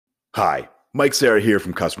Hi, Mike Serra here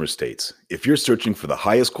from Customer States. If you're searching for the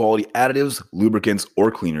highest quality additives, lubricants,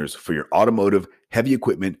 or cleaners for your automotive, heavy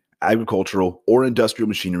equipment, agricultural, or industrial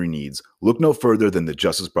machinery needs, look no further than the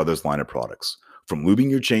Justice Brothers line of products. From lubing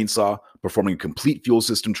your chainsaw, performing a complete fuel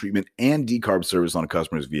system treatment and decarb service on a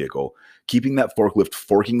customer's vehicle, keeping that forklift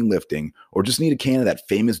forking and lifting, or just need a can of that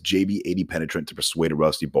famous JB80 penetrant to persuade a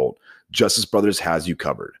rusty bolt, Justice Brothers has you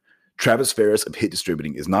covered. Travis Ferris of Hit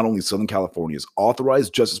Distributing is not only Southern California's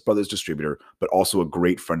authorized Justice Brothers distributor, but also a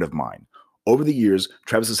great friend of mine. Over the years,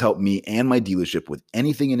 Travis has helped me and my dealership with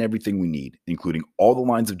anything and everything we need, including all the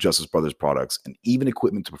lines of Justice Brothers products and even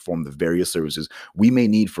equipment to perform the various services we may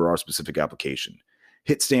need for our specific application.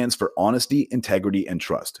 HIT stands for honesty, integrity, and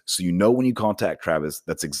trust, so you know when you contact Travis,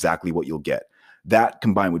 that's exactly what you'll get. That,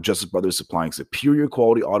 combined with Justice Brothers supplying superior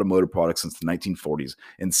quality automotive products since the 1940s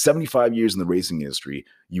and 75 years in the racing industry,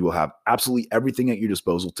 you will have absolutely everything at your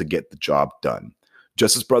disposal to get the job done.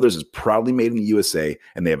 Justice Brothers is proudly made in the USA,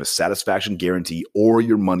 and they have a satisfaction guarantee or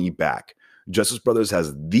your money back. Justice Brothers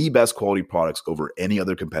has the best quality products over any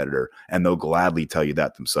other competitor, and they'll gladly tell you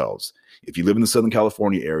that themselves. If you live in the Southern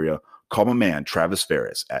California area, call my man Travis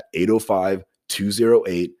Ferris at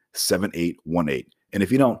 805-208-7818. And if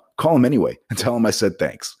you don't, call him anyway and tell him I said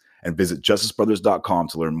thanks. And visit justicebrothers.com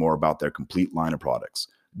to learn more about their complete line of products.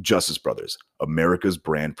 Justice Brothers, America's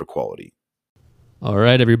brand for quality. All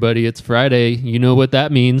right, everybody, it's Friday. You know what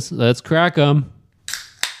that means. Let's crack 'em.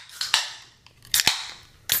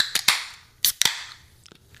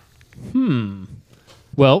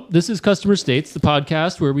 Well, this is Customer States, the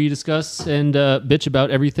podcast where we discuss and bitch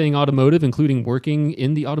about everything automotive, including working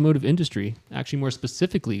in the automotive industry. Actually, more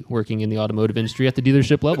specifically, working in the automotive industry at the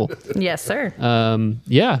dealership level. Yes, sir.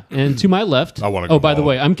 Yeah, and to my left... I wanna go by the home.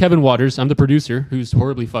 way, I'm Kevin Waters. I'm the producer who's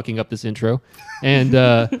horribly fucking up this intro. And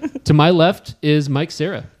to my left is Mike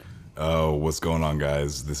Serra. Oh, what's going on,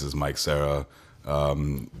 guys? This is Mike Serra,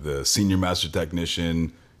 the senior master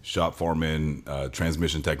technician, shop foreman,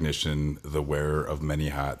 transmission technician, the wearer of many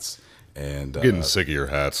hats. And Getting sick of your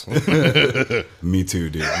hats. me too,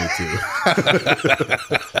 dude. Me too.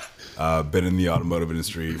 Been in the automotive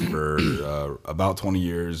industry for about 20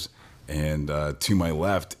 years. And to my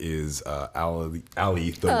left is Ali,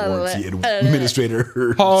 the warranty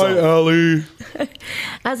administrator. Hi, Allie.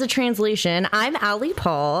 As a translation, I'm Allie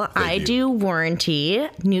Paul. I you. do warranty,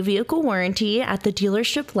 new vehicle warranty at the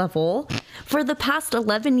dealership level for the past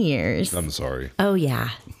 11 years. I'm sorry. Oh, yeah.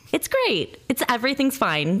 It's great. Everything's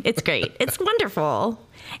fine. It's great. It's wonderful.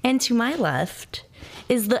 And to my left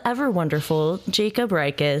is the ever wonderful Jacob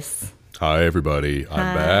Rikus. Hi, everybody.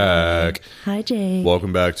 I'm back. Hi, Jake.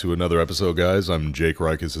 Welcome back to another episode, guys. I'm Jake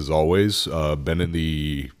Rikus, as always. Been in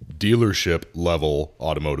the dealership level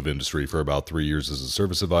automotive industry for about 3 years as a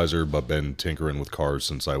service advisor, but been tinkering with cars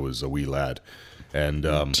since I was a wee lad. And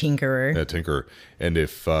Tinkerer. tinker. And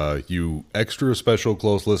if you extra special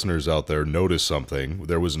close listeners out there notice something,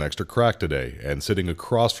 there was an extra crack today. And sitting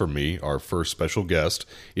across from me, our first special guest,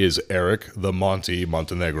 is Eric the Monty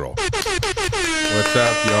Montenegro. What's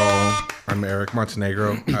up, y'all? I'm Eric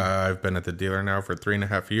Montenegro. I've been at the dealer now for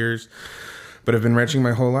 3.5 years, but I've been wrenching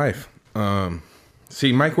my whole life.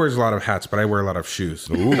 See, Mike wears a lot of hats, but I wear a lot of shoes.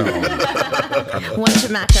 One to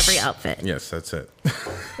match every outfit. Yes, that's it.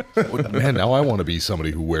 Man, now I want to be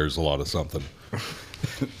somebody who wears a lot of something.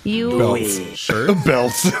 You Belts. Shirt?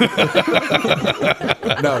 Belts.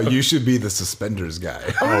 No, you should be the suspenders guy.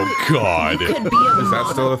 Oh, God. could be a Is that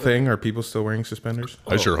still a thing? Are people still wearing suspenders?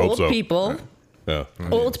 I sure hope old so. people. Yeah.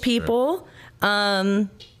 Old people.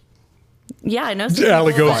 Yeah, I know. some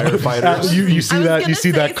Allie people- goes, Firefighters. you I see was that? gonna You see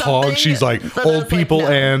that say cog? something, She's like, but I was old like, people no.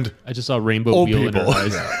 and I just saw rainbow Old wheel in her people.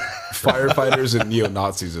 eyes. Firefighters and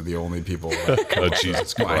neo-Nazis are the only people oh,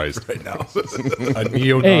 Jesus Christ. right now. A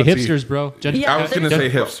neo-Nazi. Hey, hipsters, bro. Yeah, I was going to say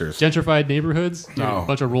hipsters. Gentrified neighborhoods. Dude, No. A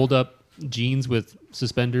bunch of rolled up jeans with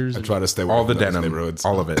suspenders. I try to stay away All the from those denim. neighborhoods.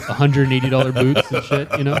 All of it. $180 boots and shit,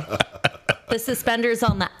 you know? The suspenders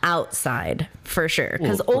on the outside, for sure.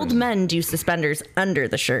 Because old men do suspenders under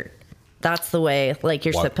the shirt. That's the way, like,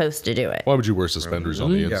 you're Why? supposed to do it. Why would you wear suspenders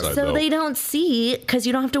on the inside, So though? they don't see, because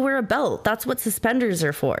you don't have to wear a belt. That's what suspenders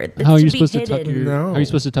are for. It's How are to you be supposed to tuck hidden. your No. How are you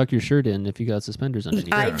supposed to tuck your shirt in if you got suspenders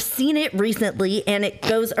underneath? I've seen it recently, and it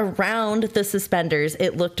goes around the suspenders.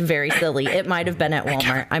 It looked very silly. It might have been at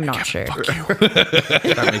Walmart. I'm not sure.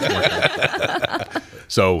 That makes more sense.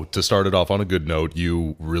 So, to start it off on a good note,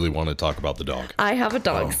 you really want to talk about the dog. I have a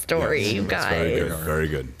dog story, you That's very guys. good. Very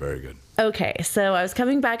good. Very good. Okay, so I was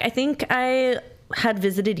coming back. I think I had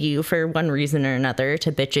visited you for one reason or another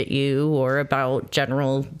to bitch at you or about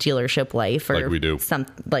general dealership life or Like we do.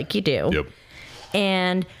 like you do. Yep.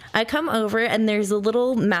 And I come over, and there's a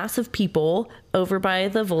little mass of people over by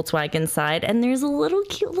the Volkswagen side, and there's a little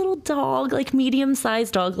cute little dog, like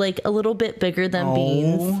medium-sized dog, like a little bit bigger than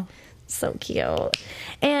Beans. So cute.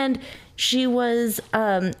 And she was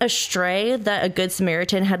a stray that a Good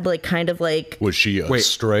Samaritan had like kind of like. Was she a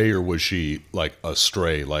stray or was she like a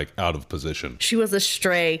stray, like out of position? She was a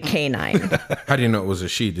stray canine. How do you know it was a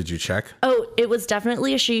she? Did you check? Oh, it was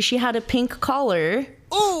definitely a she. She had a pink collar.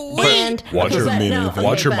 Oh, and Watch your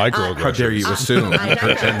microaggressions. How dare you assume?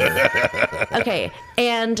 Okay,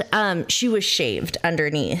 and she was shaved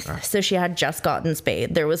underneath, so she had just gotten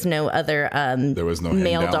spayed. There was no other there was no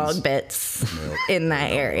male hand-downs. dog bits in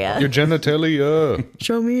that area. Your genitalia.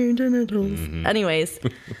 Show me your genitals. Anyways,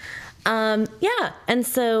 yeah, and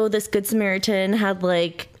so this Good Samaritan had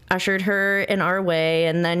like ushered her in our way,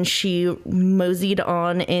 and then she moseyed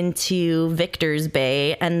on into Victor's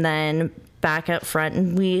Bay, and then back up front,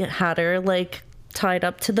 and we had her like tied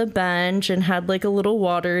up to the bench and had like a little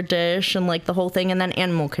water dish and like the whole thing, and then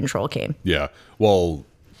animal control came. Yeah. Well,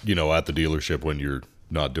 you know, at the dealership when you're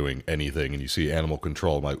not doing anything and you see animal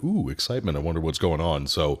control, I'm like, ooh, excitement. I wonder what's going on.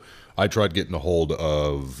 So I tried getting a hold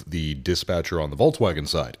of the dispatcher on the Volkswagen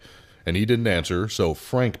side, and he didn't answer. So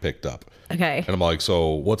Frank picked up. Okay. And I'm like,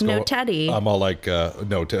 so what's going on? No Teddy. I'm all like,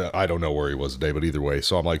 no, I don't know where he was today, but either way.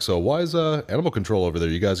 So I'm like, so why is animal control over there?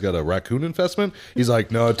 You guys got a raccoon infestment? He's like,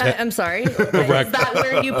 no. I'm sorry. Is that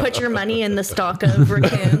where you put your money in the stock of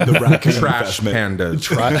raccoon? The raccoon Trash panda.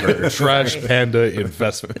 Trash panda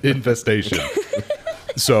infestation.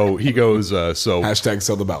 So he goes, Hashtag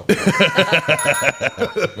sell the belt.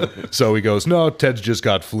 So he goes, no, Ted's just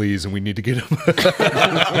got fleas and we need to get him.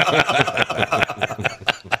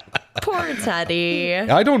 Poor Teddy.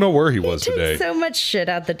 I don't know where he was Took today. so much shit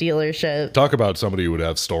at the dealership. Talk about somebody who would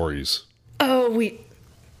have stories. Oh,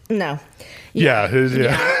 no. Yeah.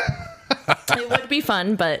 It would be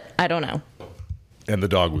fun, but I don't know. And the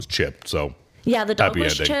dog was chipped, so Yeah, the dog happy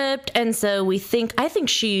was ending. chipped, and so I think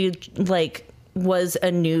she like was a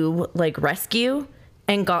new like rescue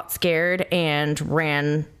and got scared and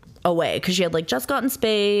ran away because she had like just gotten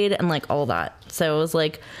spayed and like all that. So it was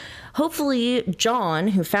like, hopefully John,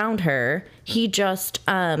 who found her, he just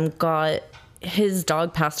got his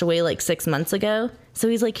dog passed away like 6 months ago. So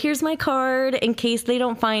he's like, here's my card in case they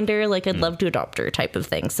don't find her. Like, I'd love to adopt her type of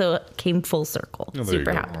thing. So it came full circle. Oh, there you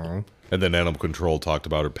Super go. happy. And then Animal Control talked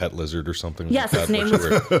about her pet lizard or something. Yes, like its that, name which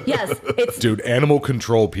was. were- Yes, it's. Dude, Animal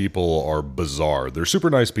Control people are bizarre. They're super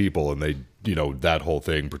nice people, and they, you know, that whole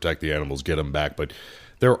thing, protect the animals, get them back, but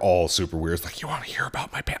they're all super weird. It's like, you want to hear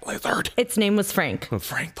about my pet lizard? Its name was Frank.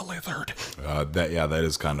 Frank the lizard. That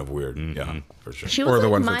is kind of weird. Yeah, for sure. She was Or the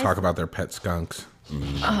like ones my- that talk about their pet skunks.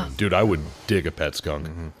 Dude, I would dig a pet skunk.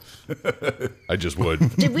 I just would.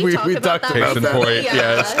 Did we talk about that? Case in recently? point.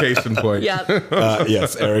 Yes, case in point. Yep.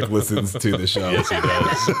 Yes, Eric listens to the show. Yes, he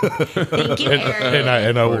does. Thank you, Eric.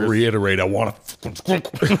 And I will reiterate, I want to skunk.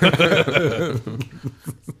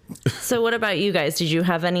 So, what about you guys? Did you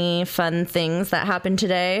have any fun things that happened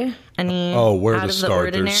today? Any? Oh, where out to of the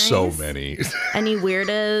start? There's so ordinaries? many. Any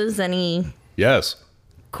weirdos? Any Yes.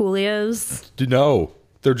 coolios? No,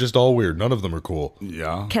 they're just all weird. None of them are cool.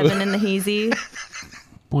 Yeah. Kevin and the Heezy?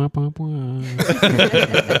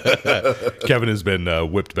 Kevin has been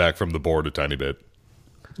whipped back from the board a tiny bit.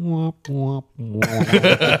 Yeah,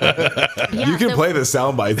 You can so- play the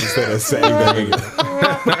sound bites instead of saying that.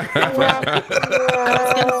 I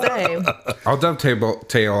was gonna say. I'll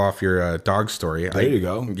dovetail off your dog story. There you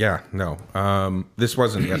go. Yeah, no. This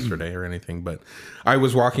wasn't yesterday or anything, but I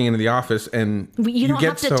was walking into the office and You don't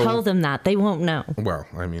get have to tell them that. They won't know. Well,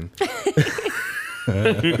 I mean,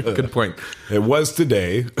 good point. It was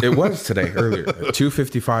today. It was today earlier, at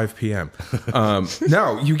 2:55 p.m.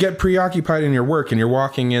 No, you get preoccupied in your work and you're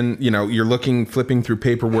walking in, you know, you're flipping through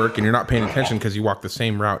paperwork and you're not paying attention because you walk the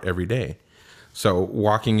same route every day. So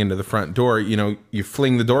walking into the front door, you know, you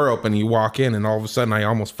fling the door open, you walk in, and all of a sudden I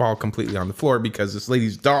almost fall completely on the floor because this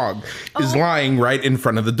lady's dog is lying right in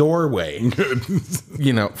front of the doorway.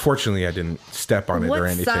 You know, fortunately I didn't step on it What or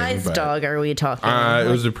anything. size but, dog are we talking? It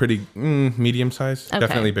was a pretty medium size, Okay.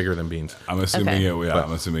 definitely bigger than Beans. I'm assuming Okay.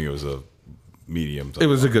 I'm assuming it was a medium. It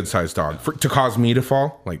was a good sized dog to cause me to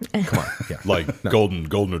fall. Like, come on, yeah. Like golden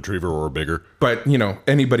retriever or bigger. But you know,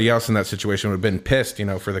 anybody else in that situation would have been pissed, you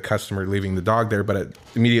know, for the customer leaving the dog there. But it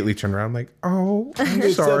immediately turned around like, "Oh, I'm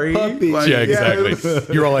It's a sorry." puppy. Like, Yeah, exactly.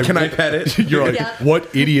 You're all like, Can I pet it? You're like, Yeah. what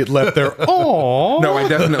idiot left there? Oh, No, I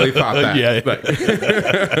definitely thought that. Yeah.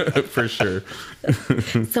 Like, for sure.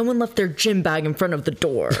 Someone left their gym bag in front of the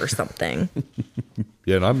door or something.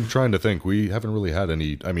 Yeah, and I'm trying to think. We haven't really had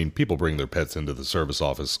any. I mean, people bring their pets into the service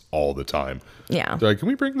office all the time. Yeah. They're like, can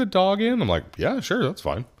we bring the dog in? I'm like, yeah, sure, that's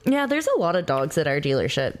fine. Yeah, there's a lot of dogs at our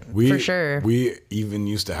dealership, for sure. We even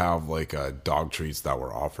used to have like dog treats that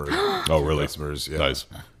were offered. Oh, really? Customers, yeah. Nice.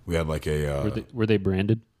 We had like a Were they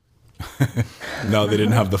branded? no, they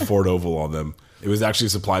didn't have the Ford Oval on them. It was actually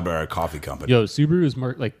supplied by our coffee company. Yo, Subaru is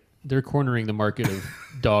like they're cornering the market of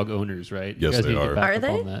dog owners, right? You Yes, guys they need to get are. back Are up they?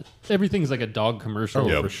 on that. Everything's like a dog commercial.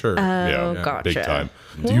 Yeah. For sure. Oh, Yeah, gotcha. big time.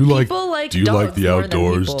 Well, do you like? people like do you like dogs the more than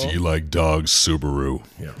outdoors? people. Do you like dogs? Subaru.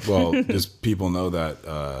 Yeah. Well, just people know that.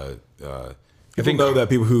 Know that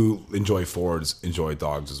people who enjoy Fords enjoy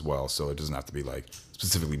dogs as well. So it doesn't have to be like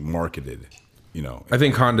specifically marketed. You know, I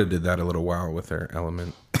think Honda did that a little while with their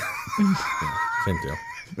Element. Yeah, same deal.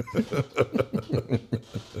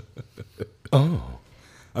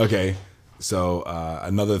 Okay, so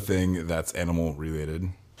another thing that's animal related.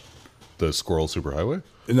 The Squirrel Superhighway.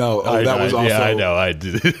 No, that was also Yeah, I know. I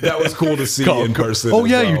did. that was cool to see in person. Oh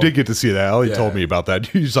as yeah, well. you did get to see that. Ellie Yeah. told me about that.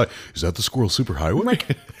 He's like, "Is that the Squirrel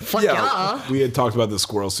Superhighway?" Fuck Yeah, yeah. we had talked about the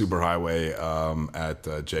Squirrel Superhighway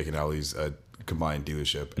at Jake and Ellie's combined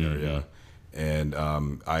dealership area, and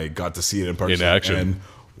I got to see it in person In action. And,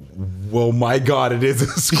 well, my God, it is a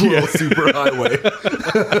Squirrel Superhighway.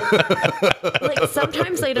 Like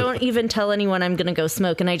sometimes I don't even tell anyone I'm gonna go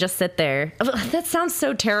smoke, and I just sit there. That sounds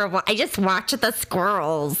so terrible. I just watch the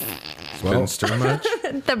squirrels, Finster much?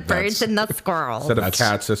 the birds and the squirrels. Instead of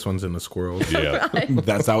cats, this one's in the squirrels. Yeah.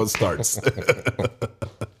 That's how it starts.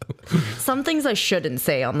 Some things I shouldn't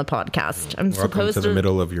say on the podcast. I'm Welcome supposed to the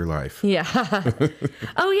middle of your life. Yeah.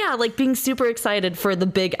 Oh yeah, like being super excited for the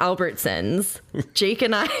big Albertsons. Jake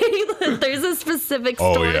and I, there's a specific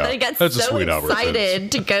Oh, store yeah. that I get That's a so sweet Albertsons.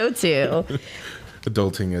 excited to go to.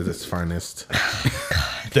 Adulting is its finest.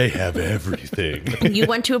 They have everything. You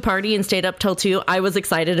went to a party and stayed up till 2. I was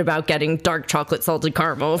excited about getting dark chocolate salted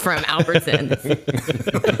caramel from Albertsons.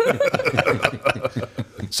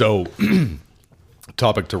 So,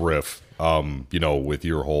 topic to riff. With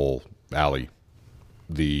your whole alley,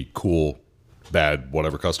 the cool, bad,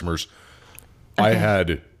 whatever customers. I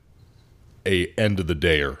had a end of the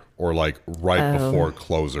dayer, or like right before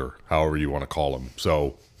closer, however you want to call them.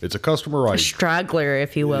 So it's a customer I Straggler,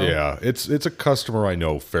 if you will. yeah, it's a customer I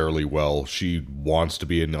know fairly well. She wants to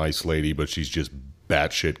be a nice lady, but she's just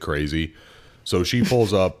batshit crazy. So she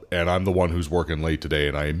pulls up, and I'm the one who's working late today,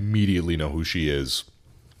 and I immediately know who she is.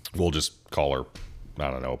 We'll just call her, I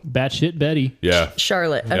don't know. Batshit Betty. Yeah.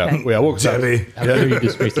 Charlotte. Yeah, Okay. yeah, we'll Debbie. How dare you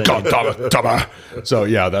disgrace that name? So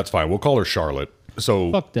yeah, that's fine. We'll call her Charlotte.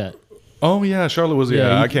 So Fuck that. oh yeah, Charlotte was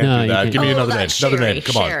Yeah, I you- can't no, do you that. can't. Give me Oh, another name. that's Another Sherry. name.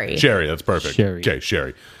 Come Sherry. on, Sherry. That's perfect. Sherry. Okay,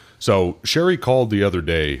 Sherry. So Sherry called the other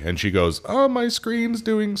day, and she goes, "Oh, my screen's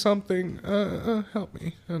doing something. Help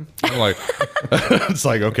me." And I'm like, "It's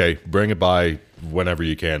like okay, bring it by whenever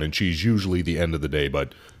you can." And she's usually the end of the day,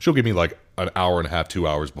 but she'll give me like an hour and a half, 2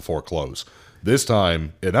 hours before close. This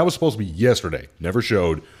time, and that was supposed to be yesterday. Never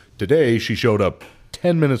showed. Today, she showed up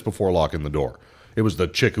 10 minutes before locking the door. It was the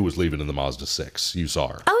chick who was leaving in the Mazda 6. You saw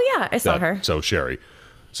her. Oh yeah, I saw her. So Sherry.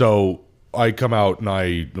 So I come out and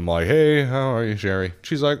I'm like, "Hey, how are you, Sherry?"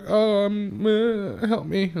 She's like, "Oh, help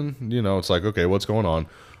me." And it's like, okay, what's going on?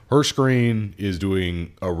 Her screen is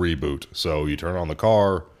doing a reboot. So you turn on the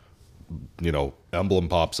car, emblem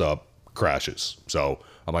pops up, crashes. So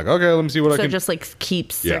I'm like, okay, let me see what I So can. just like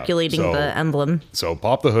keep Yeah, circulating so- the emblem. So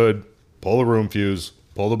pop the hood, pull the room fuse,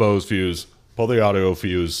 pull the Bose fuse, pull the audio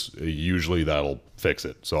fuse. Usually that'll fix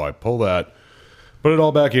it. So I pull that, put it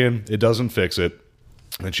all back in. It doesn't fix it.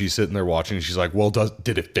 And she's sitting there watching. And she's like, "Well,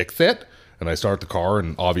 did it fix it?" And I start the car,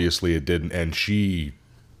 and obviously it didn't. And she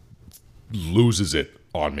loses it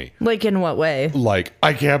on me. Like in what way? Like,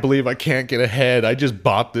 I can't believe I can't get ahead. I just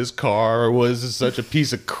bought this car. Was such a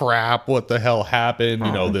piece of crap. What the hell happened?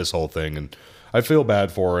 This whole thing. And I feel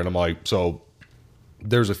bad for her. And I'm like, so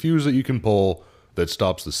there's a fuse that you can pull that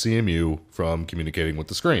stops the CMU from communicating with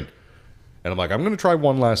the screen. And I'm like, I'm going to try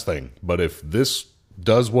one last thing. But if this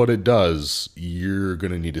does what it does, you're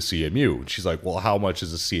going to need a CMU. And she's like, well, how much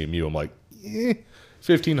is a CMU? I'm like, $1,500,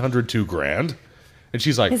 $2,000. And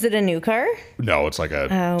she's like, Is it a new car? no, it's like a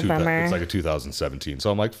bummer. it's like a 2017. So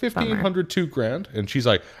I'm like, $1,500, $2,000. And she's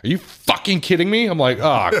like, are you fucking kidding me? I'm like,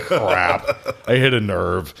 oh crap. I hit a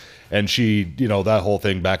nerve. And she, that whole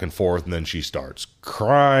thing back and forth, and then she starts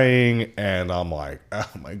crying, and I'm like, oh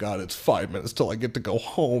my God, it's 5 minutes till I get to go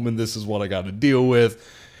home, and this is what I got to deal with.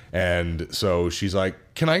 And so she's like,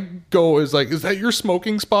 can I go? Is that your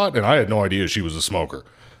smoking spot? And I had no idea she was a smoker.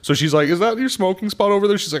 So she's like, is that your smoking spot over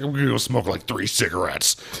there? She's like, I'm going to go smoke like 3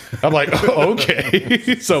 cigarettes. I'm like, oh,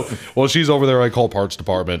 okay. So, well, she's over there. I call parts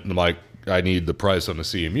department, and I'm like, I need the price on the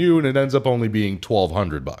CMU, and it ends up only being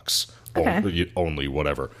 $1,200. Okay. Only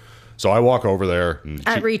whatever. So I walk over there. And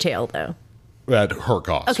At retail, though. at her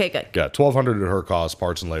cost. Okay, good. Yeah, $1,200 at her cost,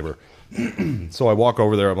 parts and labor. So I walk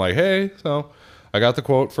over there. I'm like, hey, so I got the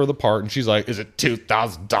quote for the part, and she's like, is it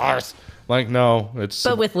 $2,000? I'm like, no, it's.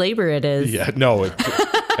 But with labor, it is. Yeah, no.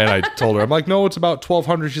 And I told her, I'm like, no, it's about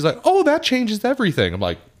 $1,200. She's like, oh, that changes everything. I'm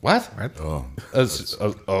like, what? Oh,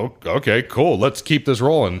 Oh, okay, cool. Let's keep this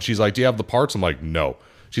rolling. She's like, do you have the parts? I'm like, no.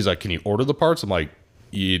 She's like, can you order the parts? I'm like,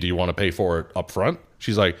 yeah, do you want to pay for it up front?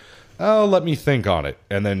 She's like, oh, let me think on it.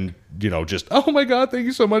 And then, just, oh my God, thank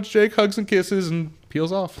you so much, Jake. Hugs and kisses and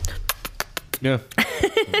peels off. Yeah.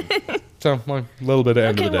 So, a little bit of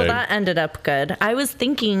end Okay, of the well, day. that ended up good. I was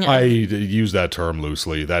thinking. I use that term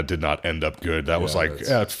loosely. That did not end up good. That was like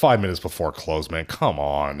 5 minutes before close, man. Come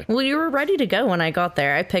on. Well, you were ready to go when I got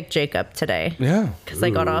there. I picked Jacob today. Yeah. Because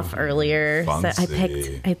I got off earlier. So I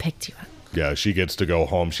Fancy. picked you up. Yeah, she gets to go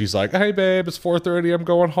home. She's like, hey, babe, it's 4:30. I'm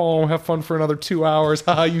going home. Have fun for another 2 hours.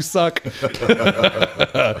 Haha, you suck.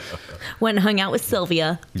 Went and hung out with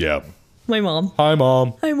Sylvia, Yeah. my mom. Hi,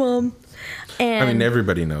 Mom. Hi, Mom. And I mean,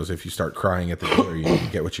 everybody knows if you start crying at the dealer, you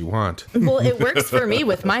get what you want. well, it works for me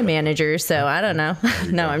with my manager, so I don't know.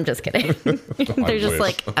 No, I'm just kidding. They're just wish.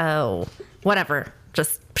 like, oh, whatever.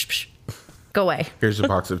 Just psh, psh, go away. Here's a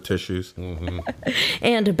box of tissues.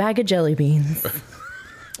 And a bag of jelly beans.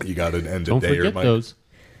 You got an end Don't of dayer, forget Mike? those.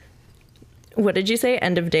 What did you say?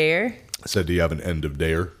 End of dayer? I said, do you have an end of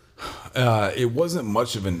dayer? it wasn't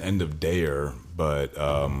much of an end of dayer, but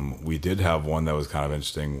we did have one that was kind of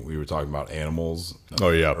interesting. We were talking about animals. Oh,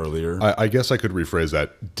 yeah. Earlier. I guess I could rephrase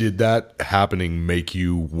that. Did that happening make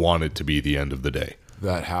you want it to be the end of the day?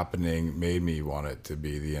 That happening made me want it to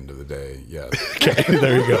be the end of the day. Yes.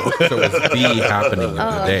 There you go. So it's the happening of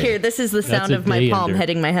the day. Here, this is the sound a of my day palm ender.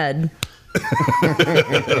 hitting my head.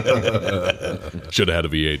 Should have had a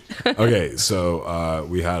V8. Okay, so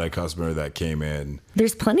we had a customer that came in.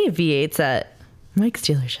 There's plenty of V8s at Mike's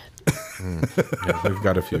dealership. Yeah, we've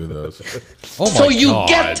got a few of those. Oh, my So you God.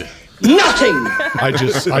 get nothing. I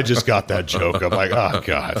just got that joke. I'm like, oh,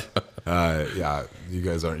 God. Yeah, you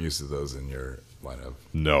guys aren't used to those in your lineup.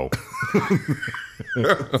 No.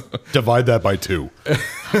 Divide that by 2.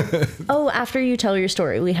 Oh, after you tell your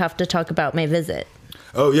story, we have to talk about my visit.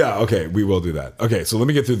 Oh yeah, okay, we will do that. Okay, so let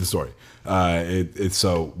me get through the story.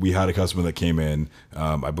 So we had a customer that came in.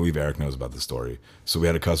 I believe Eric knows about the story. So we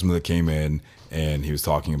had a customer that came in, and he was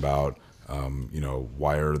talking about,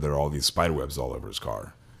 why are there all these spider webs all over his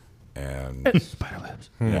car? And Spider webs.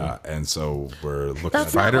 yeah, and so we're looking That's at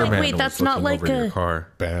not Spider-Man wait, was that's not looking like over your a car.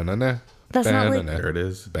 Banana. That's not like- There it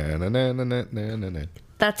is. Banana.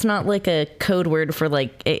 that's not like a code word for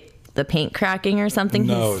like the paint cracking or something.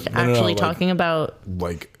 No, He's no, actually like- talking about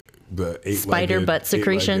like the Spider butt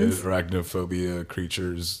secretions? arachnophobia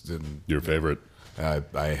creatures, and Your favorite. I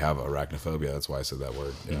have arachnophobia. That's why I said that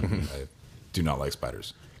word. Yeah, I do not like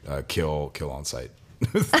spiders. Kill on sight.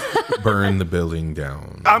 Burn the building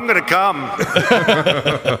down. I'm gonna come.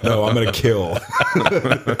 No, I'm gonna kill.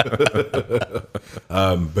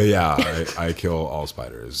 But yeah, I kill all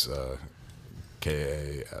spiders.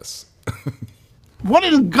 KAS. What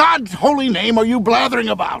in God's holy name are you blathering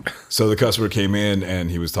about? So the customer came in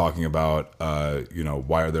and he was talking about,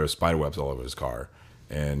 why are there spider webs all over his car?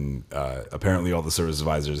 And apparently all the service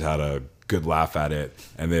advisors had a good laugh at it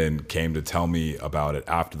and then came to tell me about it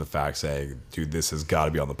after the fact, saying, dude, this has got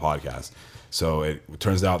to be on the podcast. So it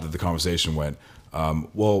turns out that the conversation went,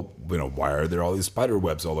 why are there all these spider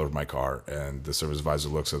webs all over my car? And the service advisor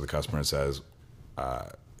looks at the customer and says,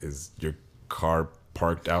 is your car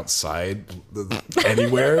parked outside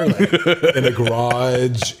anywhere? Like, in a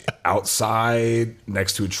garage, outside,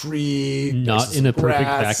 next to a tree, Not next to in a some perfect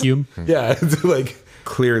grass? vacuum. Yeah, it's like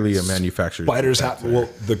Clearly a manufacturer. spiders have. Well,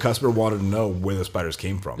 the customer wanted to know where the spiders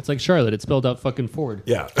came from. It's like Charlotte. It spelled out fucking Ford.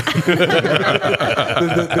 Yeah. the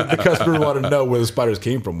customer wanted to know where the spiders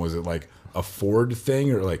came from. Was it like a Ford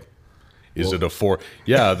thing or like? Is it a 4?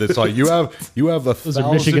 Yeah, that's like you have a Those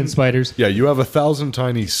are Michigan spiders. Yeah, you have 1,000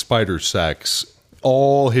 tiny spider sacks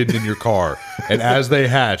all hidden in your car, and as they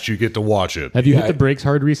hatch, you get to watch it. Have you Yeah. hit the brakes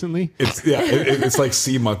hard recently? It's like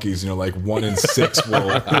sea monkeys. Like 1 in 6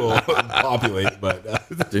 will populate, but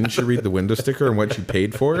Didn't you read the window sticker and what you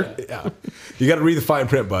paid for? yeah, you got to read the fine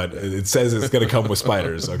print. But it says it's going to come with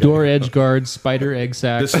spiders. Okay? Door edge guards, spider egg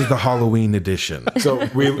sack. This is the Halloween edition. So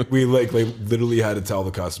we literally had to tell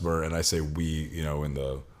the customer, and I say we, in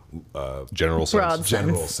the General Broad sense.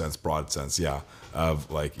 general sense. sense, broad sense, yeah,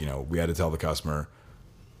 of we had to tell the customer,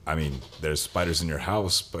 I mean, there's spiders in your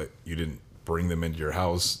house, but you didn't bring them into your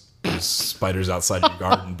house. There's spiders outside your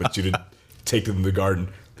garden, but you didn't take them to the garden.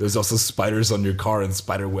 there's also spiders on your car, and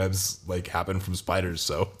spider webs like happen from spiders.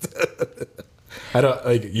 So I don't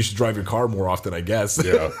like. You should drive your car more often, I guess.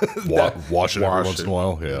 Yeah, wash it every once in a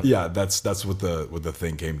while. Yeah, Yeah, that's what the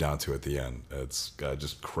thing came down to at the end. It's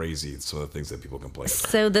just crazy. Some of the things that people complain about.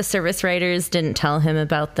 So the service writers didn't tell him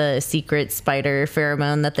about the secret spider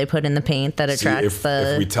pheromone that they put in the paint that attracts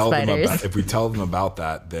if we tell spiders. if we tell them about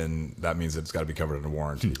that, then that means it's got to be covered under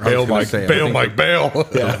warranty. bail, Mike, bail.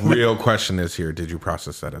 The real question is here: did you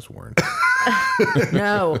process that as warrant?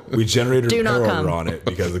 No. We generated Do a not error come. on it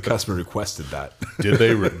because the customer requested that. Did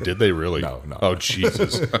they really? No. Oh,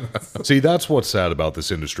 Jesus. See, that's what's sad about this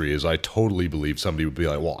industry is I totally believe somebody would be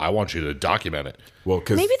like, well, I want you to document it. Well,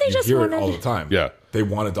 because Maybe they you just hear wanted- it all the time. Yeah. They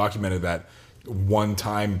want to document it that one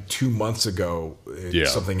time 2 months ago Yeah.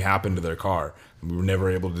 something happened to their car. We were never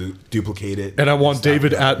able to duplicate it. And I want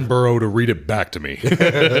David Attenborough to read it back to me.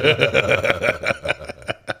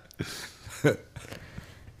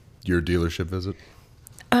 Your dealership visit?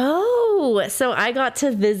 Oh, so I got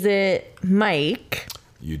to visit Mike.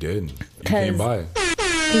 You did. You came by.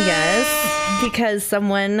 Yes, because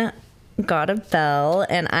someone got a bell,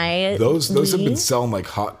 and Those have been selling like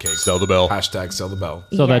hotcakes. Sell the bell. Hashtag sell the bell.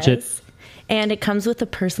 Sell that shit. And it comes with a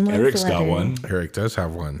personalized Eric's letter. got one. Eric does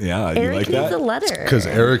have one. Yeah, you Eric like needs that? a letter. Because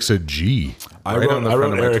Eric's a G. I Right wrote, on the I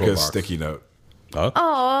front wrote of my Eric a toolbox. sticky note.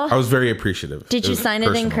 Aw. I was very appreciative. Did you was sign it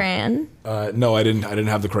in personal. crayon? No, I didn't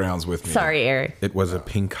have the crayons with me. Sorry, Eric. It was a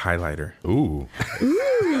pink highlighter. Ooh.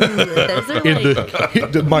 Those are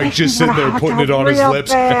like, The Mike just sitting there putting it on his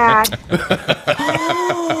lips.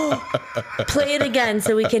 play it again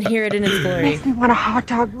so we can hear it in its glory. I want a hot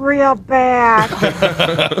dog real bad.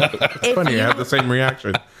 If Funny, I you- had the same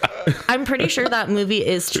reaction. I'm pretty sure that movie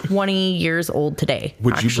is 20 years old today.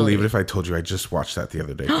 Would you actually. believe it if I told you I just watched that the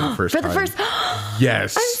other day for the first For time? the first.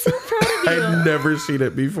 Yes. I'm so proud of you. I'd never seen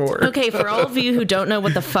it before. Okay, for all of you who don't know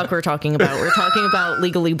what the fuck we're talking about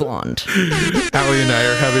Legally Blonde. Allie and I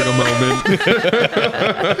are having a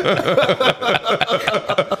moment.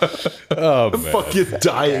 Oh, man. Fucking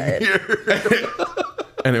dying here.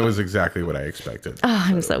 And it was exactly what I expected. Oh,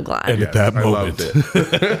 I'm so glad. And at that I moment,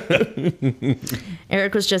 loved it.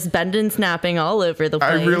 Eric was just bending, snapping all over the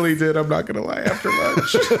place. I really did. I'm not going to lie after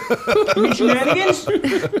lunch. Shenanigans?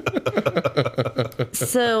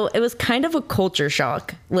 So it was kind of a culture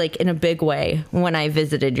shock, like in a big way, when I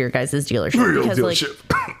visited your guys' dealership. Real because, like,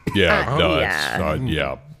 dealership. yeah, no, yeah.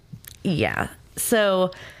 yeah. yeah.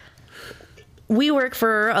 So we work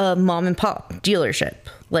for a mom and pop dealership.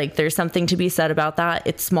 Like, there's something to be said about that.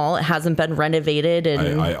 It's small. It hasn't been renovated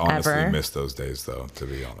in I honestly ever. miss those days, though, to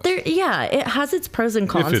be honest. Yeah, it has its pros and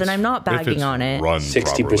cons, and I'm not bagging on it. Run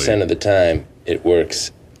 60% of the time, it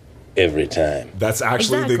works every time. That's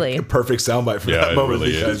actually Exactly. the perfect soundbite for Yeah, that it moment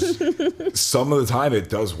really is. because some of the time it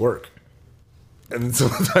does work. And some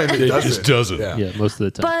of the time it It doesn't. just doesn't. Yeah, most of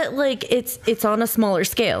the time. But like it's on a smaller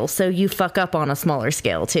scale, so you fuck up on a smaller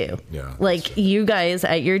scale too. Yeah, that's Like you guys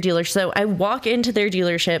at your dealer. So I walk into their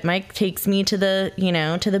dealership. Mike takes me to the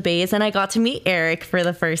to the bays, and I got to meet Eric for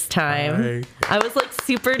the first time. I was like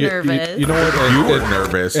super nervous. You know what? You were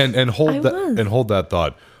nervous. And I hold that was. and hold that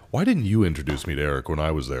thought. Why didn't you introduce me to Eric when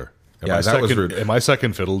I was there? Yeah, that was rude. Am I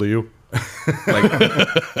second fiddle to you?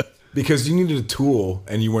 Because you needed a tool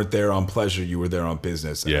and you weren't there on pleasure, you were there on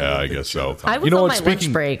business. And Yeah, I didn't guess think you so. had the time. I was You know on what? my lunch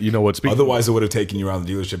Speaking, break. you know what? Speaking, Otherwise, I would have taken you around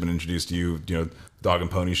the dealership and introduced you, dog and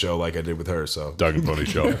pony show like I did with her. So Doug and Pony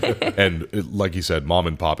Show, and like you said, mom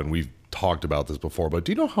and pop, and we've talked about this before. But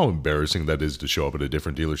do you know how embarrassing that is to show up at a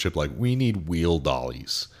different dealership? Like, we need wheel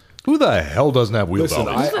dollies. Who the hell doesn't have wheel Listen,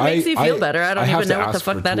 dollies? If it makes you feel better, I don't have even to know what the ask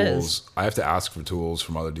fuck for that is. tools. I have to ask for tools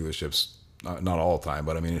from other dealerships. Not all the time,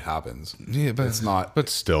 but I mean, it happens. Yeah, but it's not. But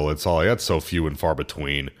still, it's all that's so few and far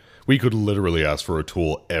between. We could literally ask for a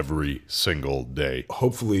tool every single day.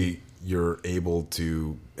 Hopefully, you're able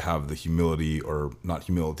to have the humility, or not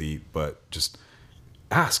humility, but just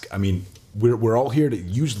ask. I mean, we're all here to.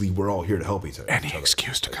 Usually, we're all here to help each other.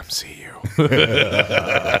 excuse to come see you.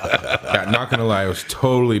 Yeah, not gonna lie, I was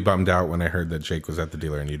totally bummed out when I heard that Jake was at the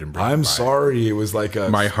dealer and you didn't bring him I'm by. sorry. It was like a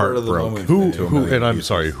My spur heart of the broke. moment Who? thing. Who? And I'm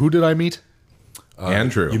sorry. Who did I meet?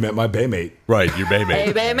 Andrew. You met my baymate. Right, your baby.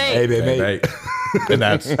 Hey, baby. Hey, baymate. Hey, And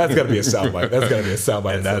that's That's got to be a soundbite. That's got to be a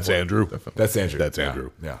soundbite. and that's Andrew. That's Andrew. That's Yeah,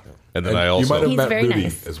 Andrew. Yeah. And then I also- you might have He's met very Rudy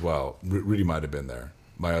nice. as well. Rudy might have been there.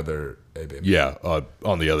 My other baby. Yeah,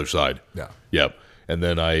 on the other side. Yeah. Yep. And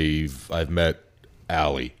then I've met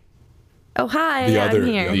Allie, Oh hi, The I'm other-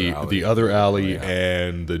 here. the other Allie,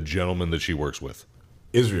 and the gentleman that she works with.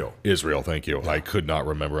 Israel. Israel, thank you. I could not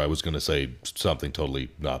remember. I was going to say something totally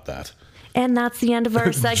not that. And that's the end of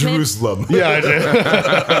our segment. Jerusalem. Yeah, I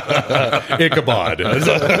did. Ichabod. I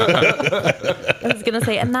was going to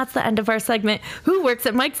say, and that's the end of our segment. Who works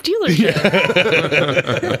at Mike's dealership?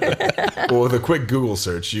 Well, with a quick Google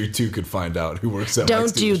search, you too could find out who works at Don't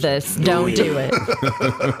Mike's do dealership. this. Don't do it.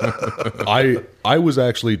 I was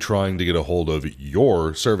actually trying to get a hold of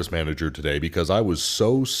your service manager today because I was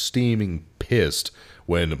so steaming pissed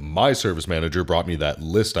when my service manager brought me that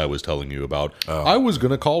list I was telling you about. I was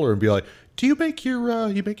gonna call her and be like, "Do you make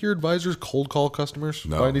your advisors cold call customers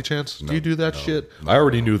by any chance? Do you do that shit?" I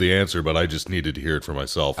already knew the answer, but I just needed to hear it for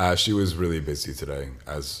myself. She was really busy today,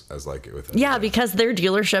 as like it with. Yeah, because their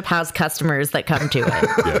dealership has customers that come to it.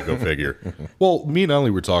 Yeah, go figure. Well, me and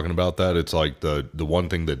Ellie were talking about that. It's like the one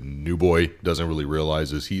thing that New Boy doesn't really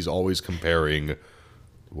realize is he's always comparing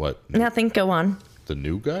what Nothing. Go on. the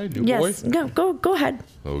new guy, New Yes. Boy. No. Go ahead.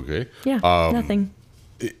 Okay. Yeah. Nothing.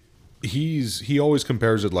 He always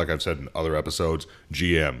compares it, like I've said in other episodes,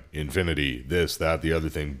 GM, Infinity, this, that, the other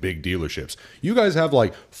thing, big dealerships. You guys have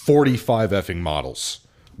like 45 effing models.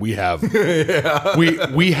 We have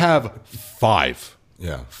we have 5.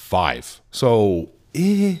 Yeah. 5. So,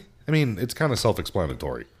 I mean, it's kind of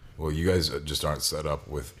self-explanatory. Well, you guys just aren't set up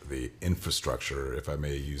with the infrastructure, if I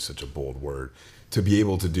may use such a bold word, to be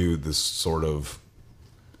able to do this sort of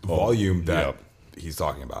volume that he's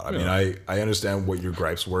talking about. I mean, I understand what your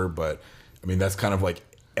gripes were, but I mean, that's kind of like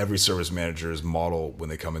every service manager's model when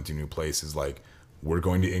they come into a new place is like, we're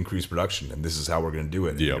going to increase production and this is how we're going to do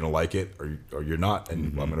it. You're going to like it or you're not.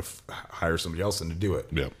 And I'm going to hire somebody else in to do it.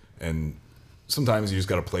 Yep. And sometimes you just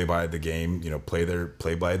got to play by the game,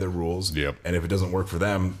 play by their rules. Yep. And if it doesn't work for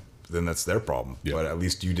them, then that's their problem. Yep. But at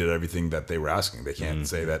least you did everything that they were asking. They can't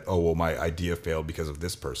say that, oh, well, my idea failed because of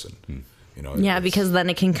this person. Yeah, because then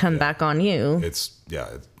it can come back on you. It's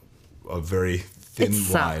a very thin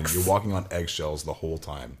line. sucks. You're walking on eggshells the whole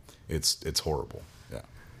time. It's horrible. Yeah.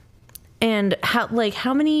 And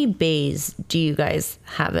how many bays do you guys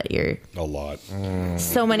have at your? A lot.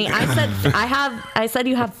 So many. I said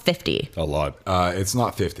you have 50. A lot. It's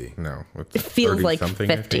not 50. No. It feels like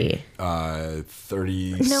 30-something, I 50.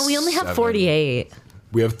 30. No, we only have 48.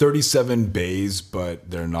 We have 37 bays,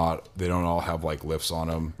 but they don't all have like lifts on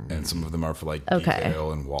them, and some of them are for like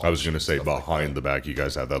detail and wash. I was going to say behind the back, you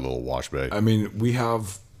guys have that little wash bay. I mean, we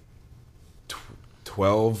have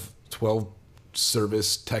 12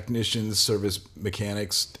 service technicians, service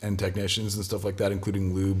mechanics, and technicians and stuff like that,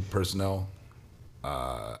 including lube personnel.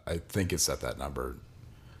 I think it's at that number.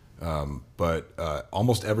 But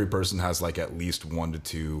almost every person has like at least 1 to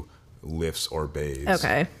 2 lifts or bays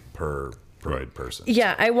per person.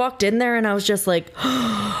 Yeah, I walked in there and I was just like,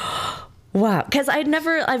 wow. Because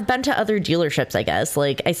I've been to other dealerships, I guess.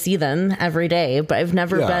 Like, I see them every day, but I've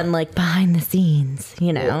never been like behind the scenes,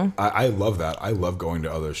 Well, I love that. I love going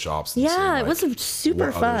to other shops. And seeing, it was super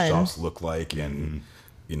what fun. Other shops look like and,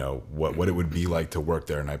 what it would be like to work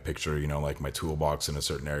there. And I picture, like my toolbox in a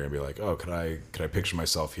certain area and be like, oh, could I picture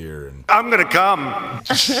myself here? And I'm gonna come.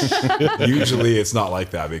 usually it's not like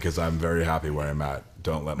that because I'm very happy where I'm at.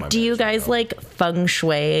 Don't let my Do you guys like feng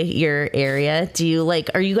shui your area? Do you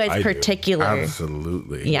are you guys I do. particular?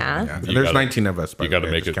 Absolutely. Yeah? And there's 19 of us. By you the gotta way.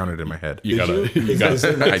 I make just it- counted in my head. You gotta Is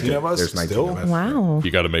there 19 of us There's 19 still? of us. Wow. you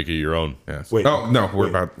gotta make it your own. Yes. Wait. Oh no, we're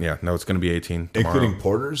about no. It's going to be 18 tomorrow. Including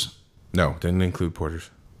porters? No, didn't include porters.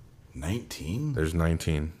 19? There's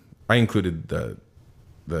 19. I included the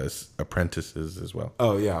apprentices as well.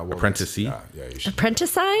 Oh, yeah. Well, Apprenticee? Yeah, you should.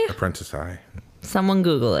 Apprentice? Apprentice eye. Someone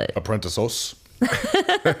Google it. Apprentices.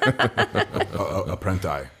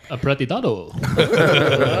 Apprenti. Apretitado.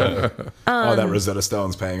 Oh, that Rosetta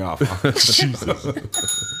Stone's paying off. Huh?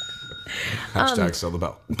 Hashtag sell the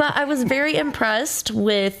bell. But I was very impressed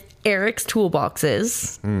with Eric's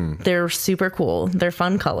toolboxes. They're super cool. They're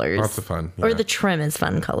fun colors. Lots of fun, Or yeah. the trim is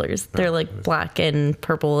fun colors. They're like black and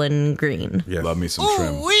purple and green. Yes. Love me some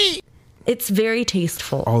trim. It's very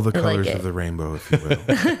tasteful. All the I like colors it. of the rainbow, if you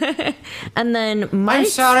will. And then I'm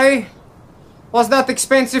Mike's, sorry. Was that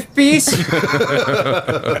expensive piece?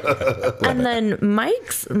 and then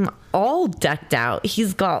Mike's all decked out.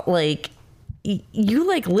 He's got like you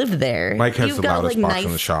live there. Mike has You've the got, loudest box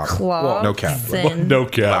in the shop. Cloths No cap. and- No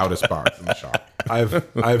cap. Loudest box in the shop.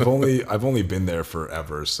 I've only been there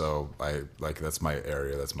forever, so that's my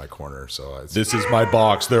area, that's my corner. So This is my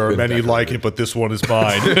box. There are Been many like decorated. it, but this one is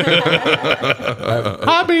mine.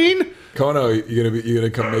 Hi, Bean. Kono, you gonna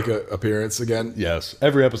come make an appearance again? Yes,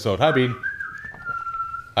 every episode. Hi, Bean.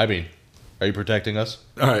 Hi, Bean. Are you protecting us?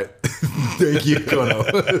 All right. Thank you,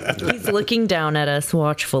 Kono. He's looking down at us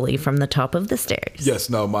watchfully from the top of the stairs. Yes,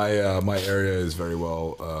 no, my area is very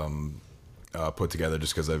well put together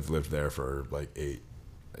just because I've lived there for like 8,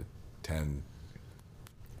 10,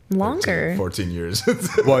 Longer. 14 years.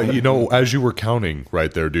 Well, you know, as you were counting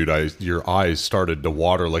right there, dude, your eyes started to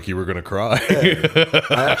water like you were going to cry.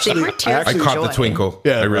 I caught the twinkle.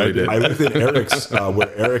 Yeah, I really right. did. I lived in Eric's,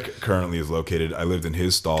 where Eric currently is located. I lived in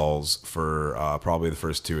his stalls for probably the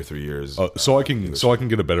first 2 or 3 years. So I can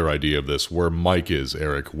get a better idea of this. Where Mike is,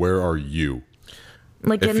 Eric, where are you?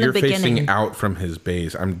 Like If in the you're beginning. facing out from his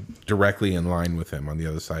base, I'm directly in line with him on the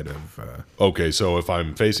other side of. Okay, so if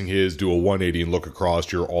I'm facing his, do a 180 and look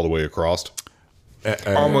across, you're all the way across.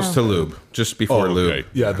 Almost to lube, just before lube.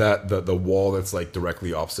 Yeah, that the wall that's like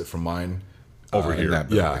directly opposite from mine. Over in here. that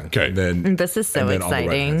Yeah. building. Okay. And then, This is so and then on the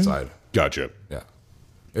right-hand exciting. side. Gotcha. Yeah.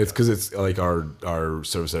 It's because it's like our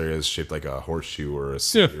service area is shaped like a horseshoe or a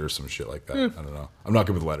C or some shit like that. I don't know. I'm not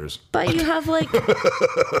good with letters. But you have like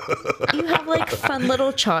fun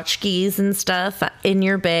little tchotchkes and stuff in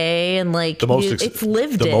your bay, and like it's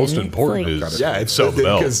lived the in. most It's important like- is Yeah, it's sell the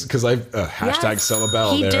bell. because I've hashtag Yes, sell a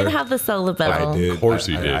bell. He there. did have the sell a bell. I did. Of course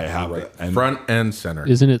he did. I have it. And Front and center.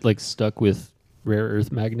 Isn't it like stuck with rare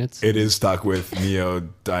earth magnets? it is stuck with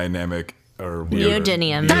neodynamic or whatever.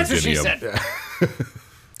 Neodymium. Neodymium.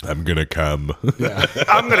 I'm gonna come.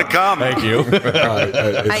 I'm gonna come. Thank you.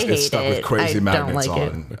 It's hate stuck it. with crazy I don't magnets like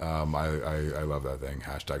on. I love that thing.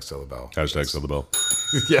 Hashtag sell a bell. Hashtag sell the bell.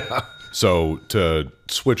 Yeah. So to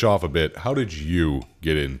switch off a bit, how did you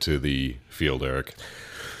get into the field, Eric?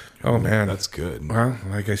 Oh man, That's good. Well,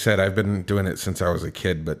 like I said, I've been doing it since I was a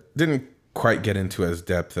kid, but didn't quite get into as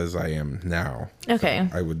depth as I am now. Okay.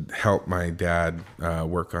 I would help my dad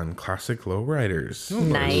work on classic lowriders.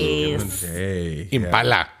 Nice. Hey,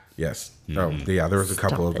 Impala. Yes. Oh, yeah. There was a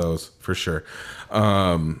couple of those for sure.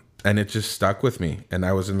 And it just stuck with me. And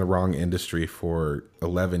I was in the wrong industry for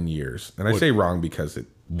 11 years. And I say wrong because it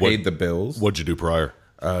paid the bills. What'd you do prior?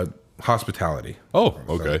 Hospitality. Oh,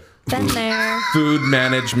 okay. Been there. Food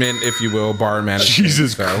management, if you will, bar management.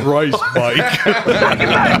 Jesus So, Christ,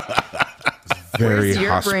 Mike. very Where's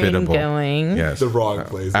your hospitable. brain going? Yes. The wrong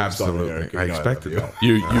place. I'm sorry, Absolutely. Eric. I You know expected love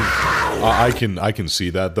that. I can see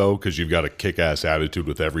that though, because you've got a kick-ass attitude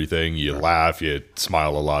with everything. You laugh, you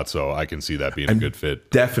smile a lot, so I can see that being a good fit.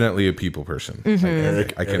 Definitely a people person.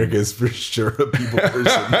 Eric, Eric is for sure a people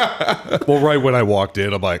person. Well, right when I walked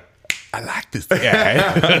in, I'm like, I like this guy.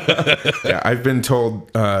 Yeah, I've been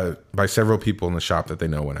told by several people in the shop that they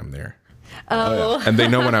know when I'm there. Oh. And they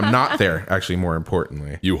know when I'm not there, actually, more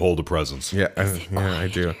importantly. You hold a presence. Yeah, I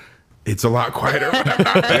do. It's a lot quieter when I'm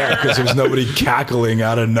not there. Yeah, because there's nobody cackling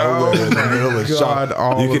out of nowhere in the middle of the God, shop.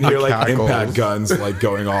 all You can of hear the like cackles. impact guns like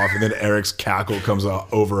going off, and then Eric's cackle comes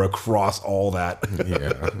over across all that.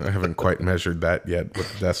 Yeah, I haven't quite measured that yet, what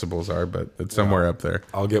the decibels are, but it's somewhere up there.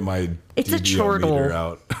 I'll get my It's a DBO chortle. meter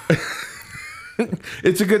out.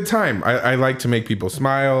 It's a good time. I like to make people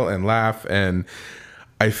smile and laugh, and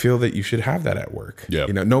I feel that you should have that at work. Yep.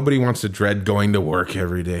 You know, nobody wants to dread going to work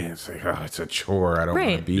every day. It's like, oh, it's a chore. I don't want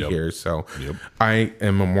Right. to be Yep. here. So I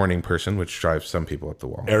am a morning person, which drives some people up the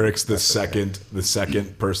wall. Eric's the second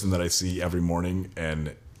person that I see every morning,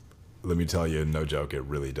 and let me tell you, no joke, it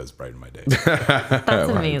really does brighten my day. That's I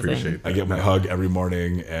amazing. appreciate that. I get my hug every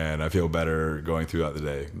morning, and I feel better going throughout the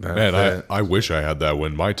day. Man, I wish I had that.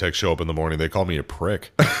 When my techs show up in the morning, they call me a prick.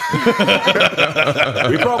 We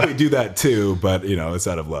probably do that too, but you know, it's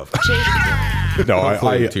out of love. No,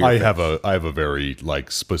 Hopefully to your I have a very like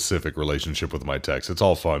specific relationship with my techs. It's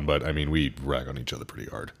all fun, but I mean, we rag on each other pretty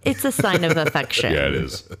hard. It's a sign of affection. Yeah, it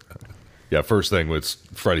is. Yeah, first thing was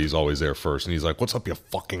Freddie's always there first, and he's like, "What's up, you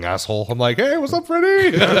fucking asshole?" I'm like, "Hey, what's up,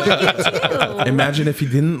 Freddie?" Imagine if he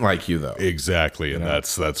didn't like you, though. Exactly, and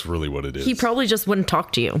that's really what it is. He probably just wouldn't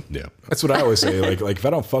talk to you. Yeah, That's what I always say. Like if I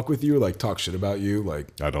don't fuck with you, like talk shit about you, like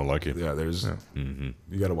I don't like it. yeah, there's you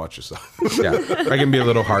got to watch yourself. Yeah, I can be a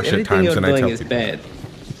little harsh at Everything times, you're and I doing tell is people. bad.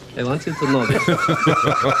 I want you to know this.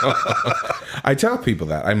 I tell people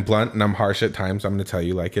that I'm blunt and I'm harsh at times. I'm going to tell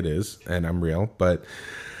you like it is, and I'm real, but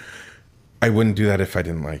I wouldn't do that if I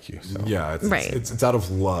didn't like you. So. Yeah, Right. it's out of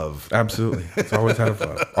love. Absolutely, it's always out of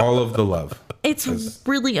love. All of the love. It's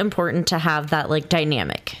really important to have that like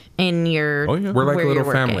dynamic in your. Oh, yeah. We're like a where little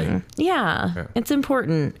you're family. working. Yeah, it's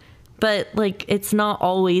important, but like it's not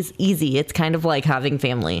always easy. It's kind of like having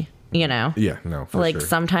family, you know. Yeah, no, for like sure.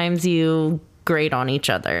 sometimes you grate on each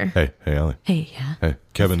other. Hey, Allie. Hey, yeah. Hey,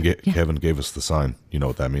 Kevin gave us the sign. You know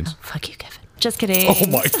what that means? Fuck you, Kevin. Just kidding. Oh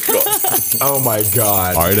my god! Oh my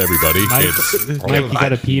god. All right, everybody. It's Mike, you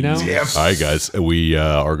gotta pee now? all right, guys. We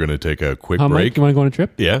are going to take a quick Mike, break. you want to go on a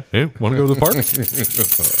trip? Yeah, want to go to the park?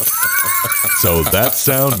 So that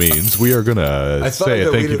sound means we are going to thought say I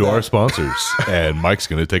a thank you deleted to our that. sponsors, and Mike's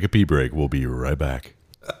going to take a pee break. We'll be right back.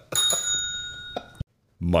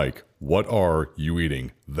 Mike, what are you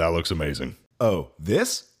eating? That looks amazing. Oh,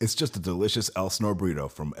 this? It's just a delicious Elsinore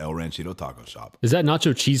burrito from El Ranchito Taco Shop. Is that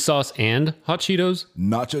nacho cheese sauce and hot Cheetos?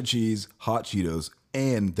 Nacho cheese, hot Cheetos,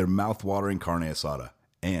 and their mouth-watering carne asada.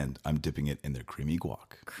 And I'm dipping it in their creamy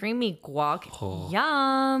guac. Creamy guac.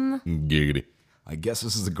 Yum. Giggity. I guess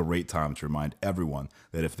this is a great time to remind everyone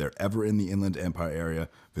that if they're ever in the Inland Empire area,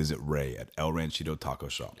 visit Ray at El Ranchito Taco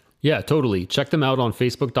Shop. Yeah, totally. Check them out on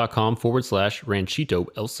Facebook.com/Ranchito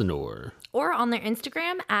Elsinore. Or on their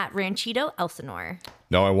Instagram at Ranchito Elsinore.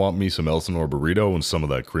 Now I want me some Elsinore burrito and some of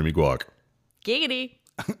that creamy guac. Giggity.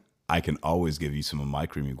 I can always give you some of my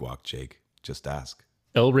creamy guac, Jake. Just ask.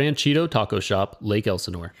 El Ranchito Taco Shop, Lake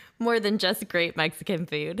Elsinore. More than just great Mexican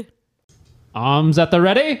food. Is that the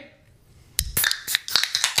ready?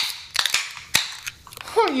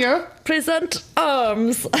 Oh, yeah. Present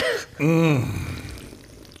arms.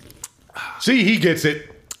 See, he gets it.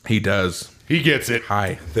 He does. He gets it.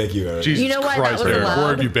 Hi. Thank you, Eric. Jesus You know why that Christ, was Eric, allowed? where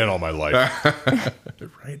have you been all my life?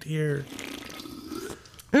 Right here.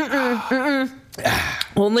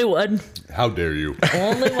 Only one. How dare you?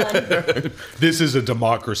 Only one. This is a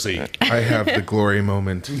democracy. I have the glory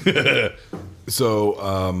moment.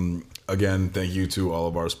 So, again, thank you to all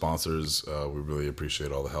of our sponsors. We really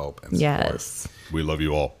appreciate all the help and support. Yes. We love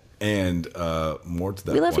you all. And more to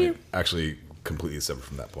that We love point, you. actually completely separate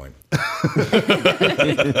from that point.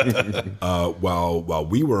 While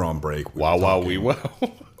we were on break, Wow.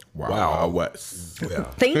 Wow. West. Yeah.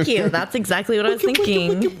 Thank you. That's exactly what I was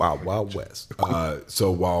thinking. Wild West.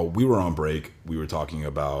 So while we were on break, we were talking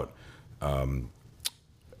about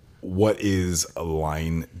what is a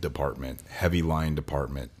line department, heavy line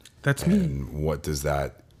department. That's me. And what does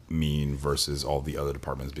that mean versus all the other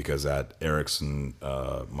departments? Because at Ericsson,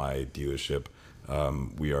 my dealership,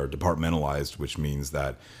 we are departmentalized, which means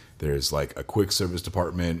that there's like a quick service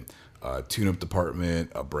department, a tune-up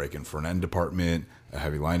department, a brake and front end department, a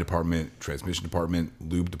heavy line department, transmission department,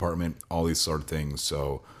 lube department, all these sort of things.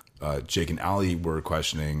 So Jake and Allie were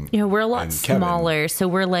questioning. Yeah, we're a lot and Kevin- smaller. So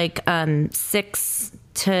we're like 6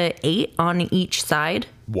 to 8 on each side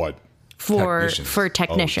What? for Technicians.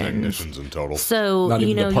 technicians. Technicians in total. So Not you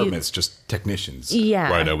even know, departments, just technicians.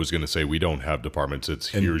 yeah, Right, I was going to say we don't have departments. It's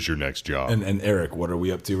here's your next job. And Eric, what are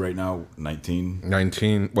we up to right now? 19?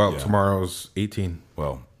 19. Well, tomorrow's 18.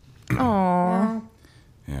 Well, Aww.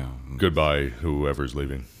 yeah, Goodbye, whoever's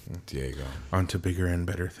leaving. Diego. On to bigger and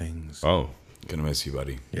better things. Oh, Gonna miss you,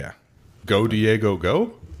 buddy. Yeah. go Diego,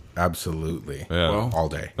 go. Absolutely. Yeah. Well, All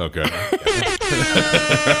day. Okay.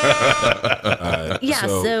 Yeah.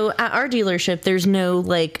 So at our dealership, there's no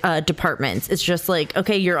like departments. It's just like,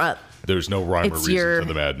 okay, you're up. There's no rhyme or It's reason your- to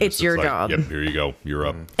the madness. it's your like, job. Yep, here you go. You're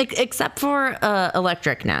up. Except for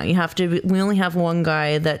electric now. You have to. We only have one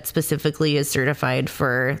guy that specifically is certified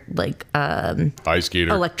for like Ice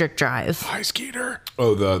skater. electric drive. Ice skater.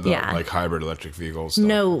 Oh, the Yeah. like hybrid electric vehicles. Stuff.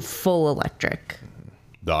 No full electric.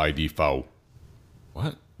 The ID foul.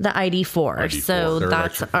 What? The ID4. ID4. So They're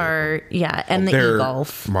that's electric our and the They're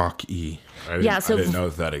e-Golf. Mach E. I didn't, Yeah, so I didn't know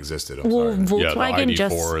that existed. I'm Well, sorry. Yeah, the Volkswagen ID4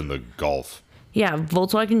 just and the Golf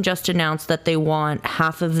Volkswagen just announced that they want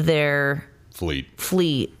half of their fleet.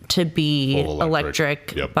 fleet to be Full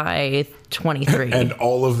electric. electric Yep. by 23. And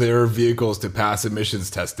all of their vehicles to pass emissions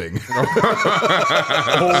testing.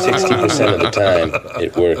 60% of the time,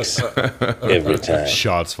 it works every time.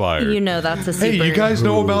 Shots fired. you know that's a super Hey, you guys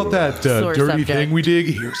know about that Sore dirty subject. thing we did?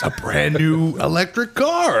 Here's a brand new electric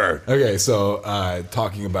car. Okay, so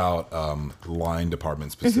talking about line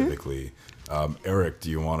department specifically, Eric, do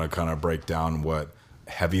you want to kind of break down what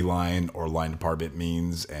heavy line or line department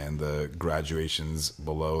means and the graduations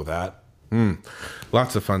below that?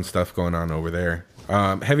 Lots of fun stuff going on over there.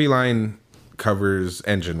 Heavy line covers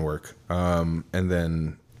engine work. And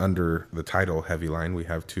then under the title Heavy Line, we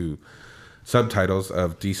have 2 subtitles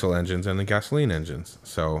of diesel engines and the gasoline engines.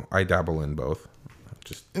 So I dabble in both.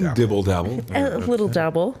 Just dabble. Dibble dabble. a little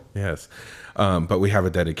double. Yes. But we have a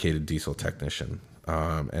dedicated diesel technician.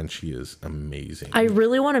 And she is amazing. I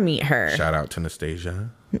really want to meet her. Shout out to Anastasia.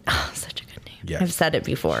 Oh, such a good name. Yes. I've said it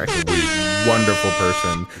before. Wonderful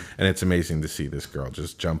person. And it's amazing to see this girl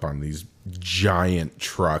just jump on these giant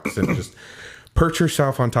trucks and just perch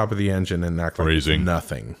herself on top of the engine and act like it's Phrasing.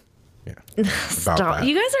 nothing. Yeah. About Stop. that.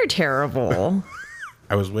 You guys are terrible.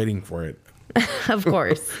 I was waiting for it. Of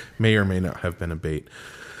course. May or may not have been a bait.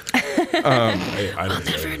 Hey, I didn't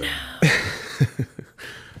say anything.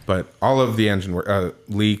 But all of the engine work,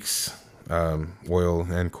 leaks, oil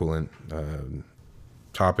and coolant,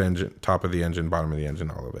 top of the engine, bottom of the engine,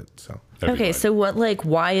 all of it. So Okay, so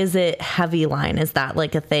why is it heavy line? Is that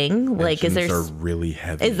like a thing? Like, is engines there? are really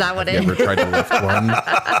heavy. Is that what Have you it ever tried to lift one?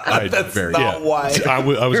 That's not why. I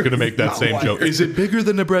was going to make that same joke. Is it bigger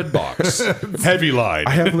than a bread box? Heavy line.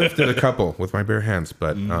 I have lifted a couple with my bare hands,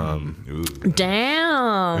 but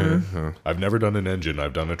Damn. I've never done an engine.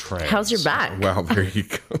 I've done a trans. How's your back? well, there you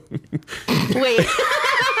go. Wait.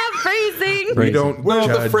 Phrasing. We don't Well,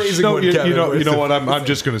 the judge. phrasing No, would you Kevin, know where's what? the- I'm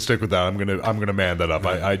just going to stick with that. I'm gonna man that up.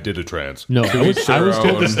 I did a trans. No, I was their told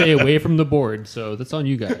to own. stay away from the board, so that's on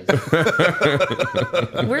you guys.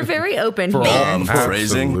 We're very open For here. all,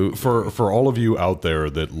 Phrasing. for all of you out there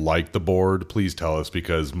that like the board, please tell us,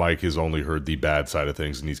 because Mike has only heard the bad side of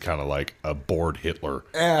things, and he's kind of like a board Hitler.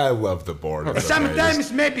 I love the board. It's okay.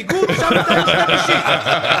 Sometimes maybe good, sometimes maybe shit.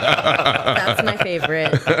 That's my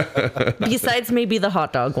favorite. Besides maybe the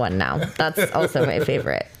hot dog one now. That's also my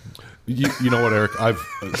favorite. You know what, Eric? I've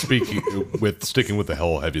sticking with the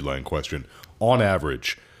hell heavy line question. On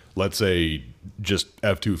average, let's say just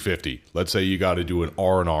F-250. Let's say you got to do an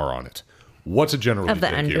R&R on it. What's it generally Of the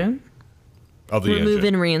take you? engine. Of the Remove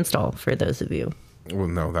engine. and reinstall for those of you. Well,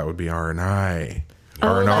 no, that would be R&I. Oh,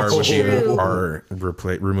 R&R that's would be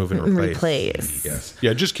true. remove and replace. Replace. Yes.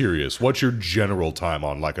 Yeah, just curious. What's your general time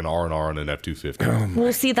on like an R&R on an F-250?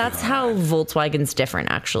 Well, see, that's how Volkswagen's different,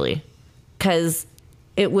 actually. Because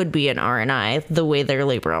it would be an R&I, the way their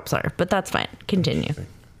labor ops are. But that's fine. Continue.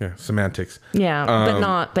 Yeah, semantics.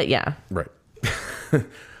 Yeah, but yeah. Right.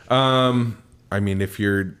 I mean, if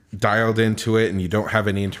you're dialed into it and you don't have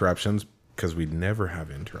any interruptions, because we never have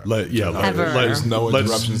interruptions. Ever. There's no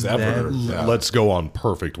interruptions ever. Yeah. Let's go on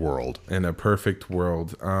perfect world. In a perfect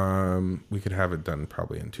world, we could have it done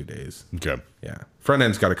probably in 2 days. Okay. Yeah. Front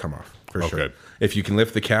end's got to come off for sure. Okay. If you can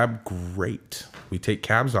lift the cab, great. We take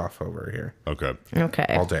cabs off over here Okay. Okay.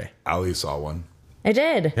 all day. Ali saw one. I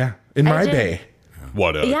did. Yeah. In I my did. bay.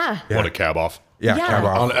 What a Yeah. what a cab off. Yeah. Yeah. Cab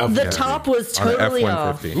off. On The F- top was On an totally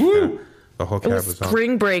off. F-150. Yeah. The whole It cab was was off.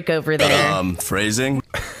 spring break over there. Phrasing.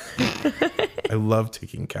 I love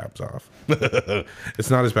taking cabs off. It's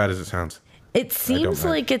not as bad as it sounds. It seems mind.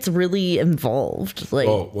 like it's really involved. Like,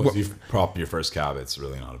 Well, once you prop your first cab, it's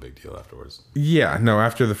really not a big deal afterwards. Yeah, no,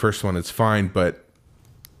 after the first one, it's fine, but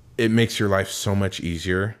it makes your life so much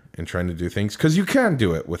easier in trying to do things because you can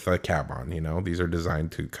do it with a cab on. You know, these are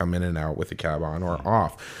designed to come in and out with a cab on or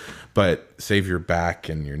off, but save your back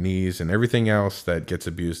and your knees and everything else that gets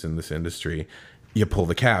abused in this industry. You pull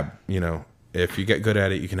the cab. You know, if you get good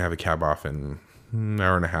at it, you can have a cab off in an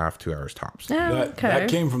hour and a half, 2 hours tops. That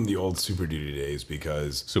came from the old Super Duty days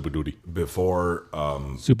because Super duty. before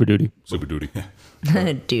Super duty. Super duty.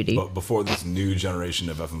 duty. but before this new generation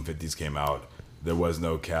of F-150s came out, there was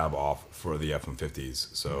no cab off for the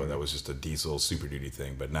F-150s. So that was just a diesel Super Duty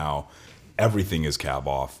thing. But now everything is cab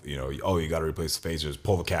off. You know, oh, you got to replace the phasers,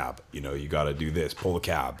 pull the cab. You know, you got to do this, pull the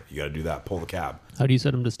cab. You got to do that, pull the cab. How do you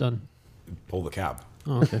set them to stun? Pull the cab.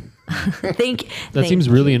 Oh, okay. That Seems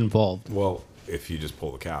really involved. Well, if you just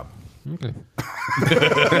pull the cab. Okay.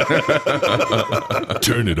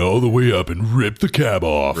 Turn it all the way up and rip the cab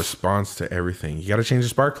off. Response to everything. You got to change the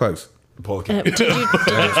spark plugs. Pull the cab. Did you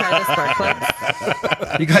try the spark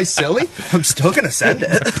plugs? You guys silly? I'm still gonna send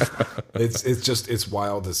it. It's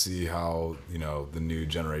wild to see how, you know, the new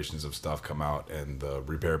generations of stuff come out and the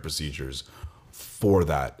repair procedures for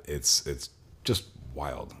that. It's just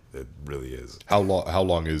wild. It really is. How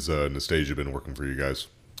long has Nastasia been working for you guys?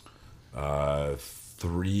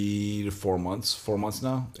 3 to 4 months. 4 months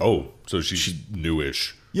now. Oh, so she's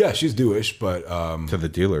newish. Yeah, she's newish, but To the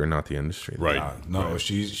dealer, not the industry. Right. no,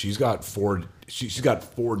 she's got Ford. She's got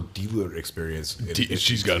Ford dealer experience. in addition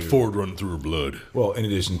She's got to- Ford running through her blood. Well, in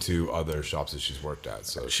addition to other shops that she's worked at.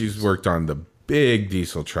 So She's worked on the big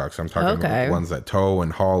diesel trucks. I'm talking Okay. about ones that tow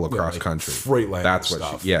and haul across like country. Freightliner That's what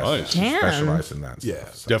stuff. she, yes, Nice. she Damn. specialized in that Yeah.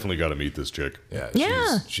 stuff. So. Definitely got to meet this chick.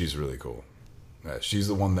 Yeah. She's really cool. Yeah, she's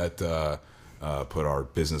the one that put our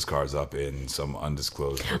business cards up in some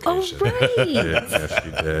undisclosed Oh, location. right. Yes,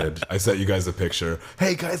 she did. I sent you guys a picture.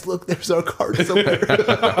 Hey guys, look, there's our card somewhere.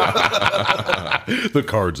 The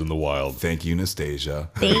cards in the wild. Thank you, Nastasia.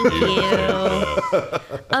 Thank you.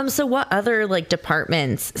 So what other like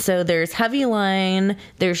departments? So there's heavy line,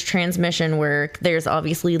 there's transmission work, there's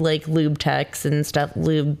obviously like lube techs and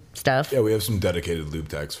lube stuff. Yeah, we have some dedicated lube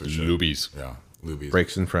techs for sure. Lubies. Yeah, lubies.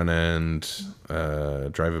 Brakes in front end,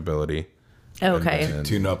 drivability, Okay. and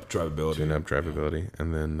Tune-up drivability. tune-up drivability,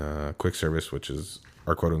 and then quick service, which is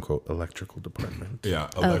our quote-unquote electrical department. Yeah,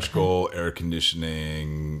 electrical, air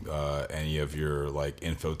conditioning, any of your like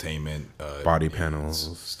infotainment, Body needs,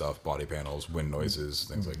 panels. stuff, body panels, wind noises,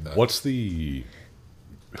 things like that. What's the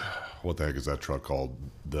what the heck is that truck called?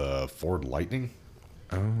 The Ford Lightning?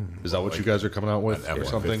 Oh. Is that what you guys are coming out with or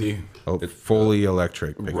something? Oh, fully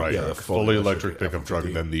electric. Right. Yeah, fully electric pickup F-150. truck.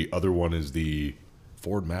 And then the other one is the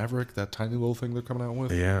Ford Maverick, that tiny little thing they're coming out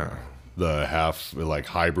with. Yeah. The half like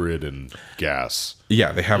hybrid and gas.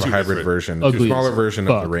 Yeah, they have a hybrid version. Ugly A smaller as version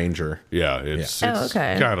fuck. of the Ranger. Yeah, it's Oh,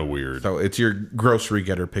 okay. kind of weird. So it's your grocery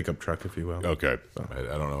getter pickup truck, if you will. Okay. I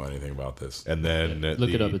don't know anything about this. And then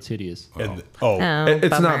Look it up. It's hideous. And, It's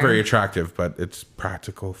bummer. not very attractive, but it's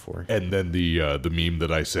practical for you. and then the meme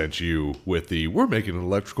that I sent you with the we're making an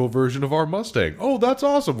electrical version of our Mustang. Oh, that's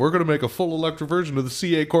awesome. We're going to make a full electric version of the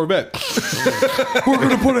C8 Corvette. We're going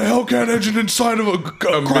to put a Hellcat engine inside of a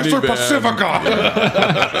Chrysler minivan. Pacifica.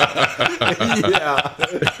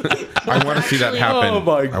 I want to see that happen. Oh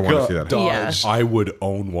my I want to see God. that happen. Yeah. I would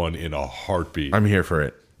own one in a heartbeat. I'm here for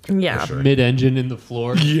it. Yeah. Mid-engine in the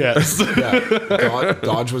floor. Yes.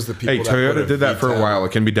 Dodge was the people. Hey, that put Toyota a did that for a V10 while.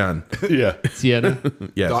 It can be done. Yeah. Sienna.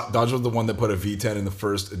 Yes. Dodge was the one that put a V10 in the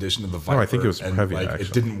first edition of the Viper. I think it was and heavy, Like, actually.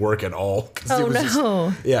 it didn't work at all. 'cause Oh, it was just-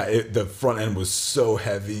 no. yeah, the front end was so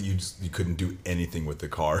heavy you couldn't do anything with the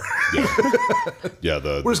car. Yeah.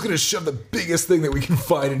 We're just gonna shove the biggest thing that we can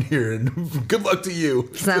find in here, and good luck to you.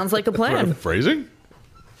 Sounds like a plan. Phrasing?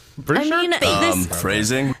 Pretty I sure? mean,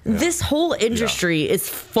 Phrasing? this whole industry is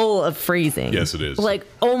full of phrasing. Yes, it is. Like,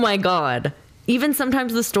 oh my God. Even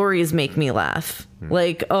sometimes the stories make me laugh.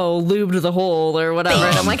 Like, oh, lubed the hole or whatever.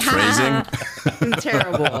 And I'm like, ha. I'm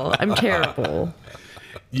terrible. I'm terrible.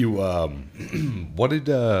 You what did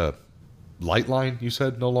Lightline you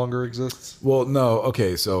said no longer exists? Well, no,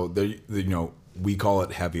 okay, so we call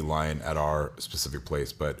it heavy line at our specific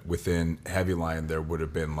place, but within heavy line there would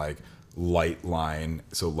have been like light line,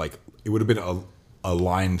 so like it would have been a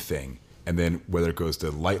line thing, and then whether it goes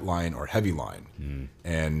to light line or heavy line,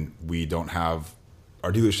 and we don't have,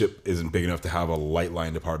 our dealership isn't big enough to have a light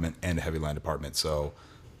line department and a heavy line department, so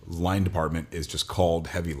line department is just called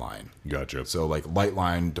heavy line. Gotcha. So like light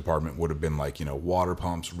line department would have been like, water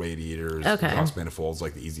pumps, radiators, Okay. exhaust manifolds,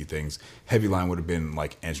 like the easy things. Heavy line would have been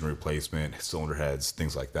like engine replacement, cylinder heads,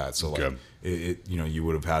 things like that. So like Okay. you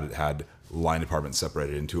would have had line department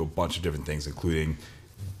separated into a bunch of different things, including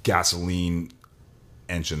gasoline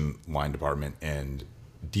engine line department and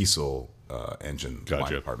diesel engine line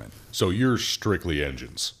Gotcha. department. So you're strictly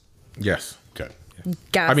engines. Yes. Okay.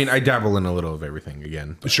 Gas. I mean, I dabble in a little of everything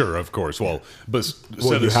again. Sure, of course. Well, but Well,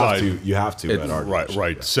 set you aside, have to at our right, dealership,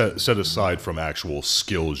 right. yeah. Set aside from actual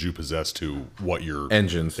skills you possess to what you're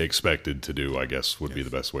Engines. expected to do, I guess would be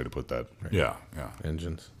the best way to put that. Yeah.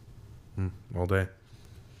 Engines. All day.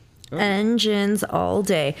 Engines all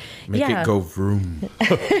day. Make yeah. it go vroom.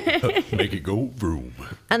 Make it go vroom.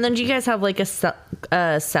 And then do you guys have like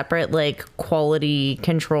a separate like quality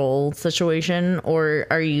control situation, or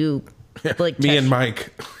are you like Me and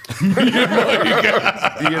Mike. I'm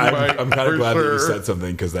kind of glad that you said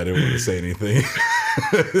something because I didn't want to say anything.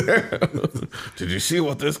 Did you see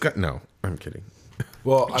what this guy? No, I'm kidding.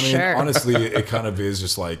 Well, I mean, Sure. honestly, it kind of is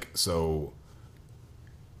just like, so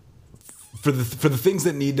for the things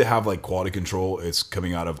that need to have like quality control, it's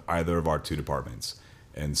coming out of either of our two departments.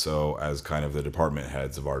 And so as kind of the department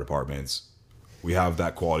heads of our departments, we have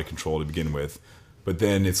that quality control to begin with. But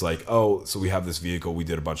then it's like, oh, so we have this vehicle, we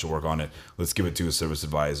did a bunch of work on it. Let's give it to a service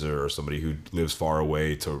advisor or somebody who lives far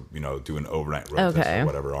away to, do an overnight road test Okay. or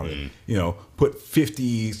whatever on it. Put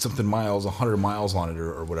 50 something miles, 100 miles on it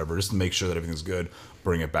or whatever, just to make sure that everything's good.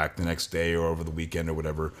 Bring it back the next day or over the weekend or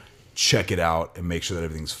whatever. Check it out and make sure that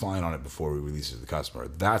everything's fine on it before we release it to the customer.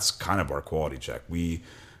 That's kind of our quality check. We,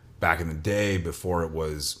 back in the day, before it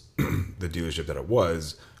was the dealership that it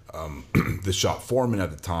was, the shop foreman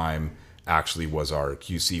at the time actually was our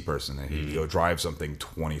QC person, and he'd go drive something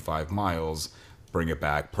 25 miles, bring it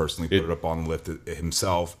back, personally put it up on the lift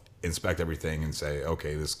himself, inspect everything, and say,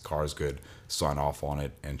 okay, this car is good, sign off on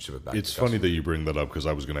it, and ship it back. It's to the funny customer. that you bring that up because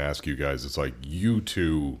I was going to ask you guys. It's like you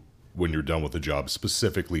two, when you're done with the job,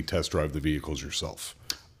 specifically test drive the vehicles yourself.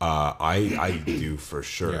 I do for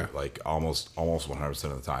sure, Yeah. like almost 100%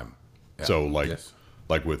 of the time. Yeah. So like Yes.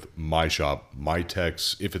 like with my shop, my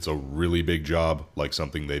techs, if it's a really big job, like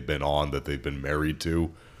something they've been on that they've been married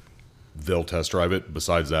to, they'll test drive it.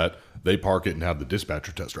 Besides that, they park it and have the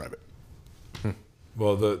dispatcher test drive it.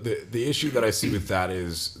 Well, the issue that I see with that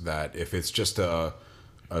is that if it's just a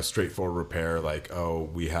straightforward repair, like, oh,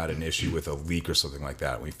 we had an issue with a leak or something like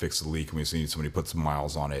that, and we fixed the leak and we need somebody to put some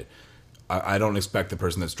miles on it, I don't expect the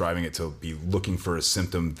person that's driving it to be looking for a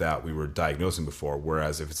symptom that we were diagnosing before.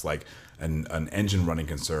 Whereas if it's like an engine running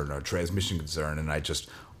concern or a transmission concern, and I just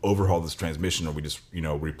overhaul this transmission, or we just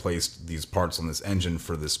replaced these parts on this engine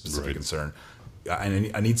for this specific Right. concern, I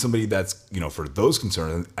need somebody that's, for those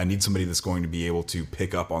concerns, I need somebody that's going to be able to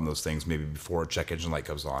pick up on those things maybe before a check engine light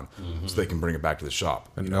comes on, so they can bring it back to the shop.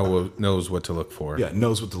 And knows what to look for. Yeah,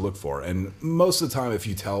 knows what to look for. And most of the time, if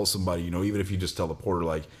you tell somebody, even if you just tell the porter,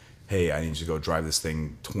 like, hey, I need you to go drive this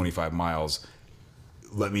thing 25 miles,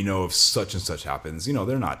 let me know if such and such happens.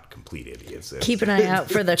 They're not complete idiots. Keep an eye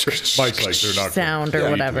out for the Mike's like, they're not sound or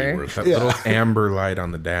whatever. That little amber light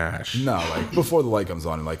on the dash. No, like before the light comes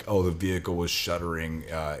on, and like, oh, the vehicle was shuddering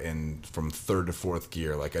in from third to fourth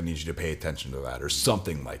gear. Like, I need you to pay attention to that, or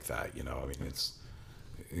something like that. It's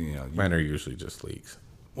Mine are usually just leaks.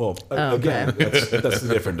 Well, again, that's the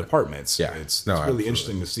different departments. Yeah, it's absolutely. really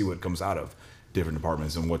interesting to see what comes out of different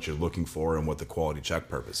departments and what you're looking for and what the quality check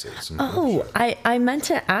purpose is. Oh, I meant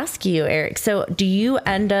to ask you, Eric. So do you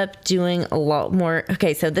end up doing a lot more?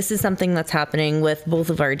 Okay, so this is something that's happening with both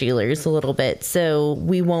of our dealers a little bit. So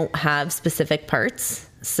we won't have specific parts.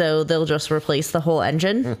 So they'll just replace the whole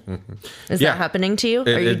engine. Is that happening to you?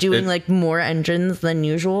 Are you doing like more engines than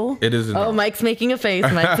usual? It is. Mike's making a face.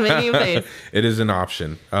 Mike's making a face. It is an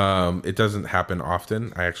option. It doesn't happen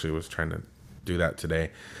often. I actually was trying to do that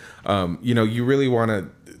today. You really want to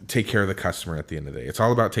take care of the customer at the end of the day. It's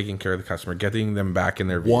all about taking care of the customer, getting them back in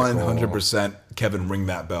their vehicle. 100%. Kevin, ring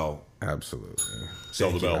that bell. Absolutely.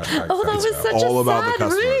 Sell the bell. Oh, that was such all a about the sad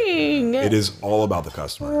customer. ring. It is all about the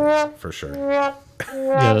customer. For sure.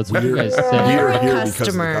 Yeah, that's what you guys We said. are here because of the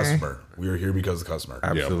Customer. customer. We are here because of the customer.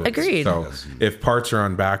 Absolutely. Agreed. So if parts are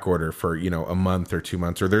on back order for, a month or 2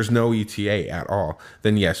 months, or there's no ETA at all,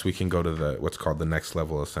 then yes, we can go to what's called the next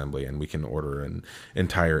level assembly, and we can order an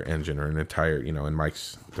entire engine or an entire, in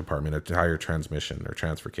Mike's department, an entire transmission or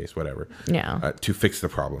transfer case, whatever. Yeah. To fix the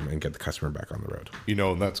problem and get the customer back on the road.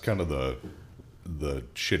 And that's kind of the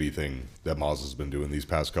shitty thing that Mazda's been doing these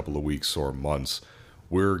past couple of weeks or months.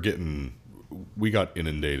 We got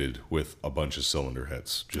inundated with a bunch of cylinder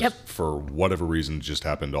heads. Just for whatever reason, just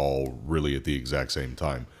happened all really at the exact same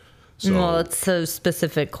time. So, Well, it's a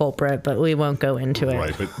specific culprit, but we won't go into it.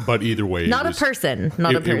 right, but either way, Not a person.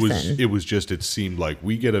 Not a person. It seemed like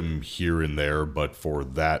we get them here and there, but for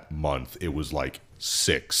that month, it was like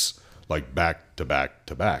 6, like back to back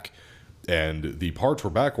to back. And the parts were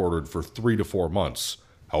back ordered for 3 to 4 months.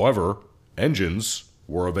 However, engines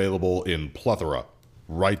were available in plethora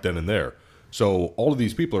right then and there. So all of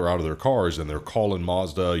these people are out of their cars and they're calling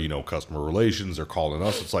Mazda, customer relations, they're calling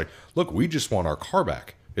us. It's like, look, we just want our car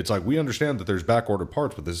back. It's like, we understand that there's back ordered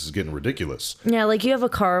parts, but this is getting ridiculous. Yeah, like you have a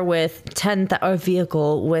car with a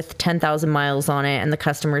vehicle with 10,000 miles on it, and the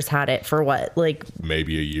customer's had it for what, like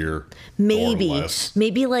maybe a year, maybe or less.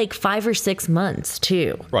 Maybe like 5 or 6 months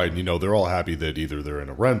too. Right, and they're all happy that either they're in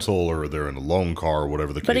a rental or they're in a loan car or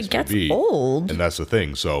whatever the case may be. But it gets old, and that's the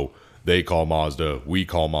thing. So they call Mazda, we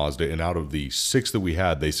call Mazda, and out of the 6 that we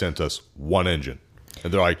had, they sent us 1 engine.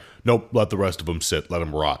 And they're like, nope, let the rest of them sit, let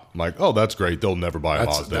them rot. I'm like, oh, that's great. They'll never buy a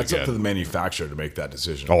Mazda That's again. up to the manufacturer to make that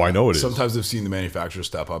decision. Oh, I know it is. Sometimes I've seen the manufacturer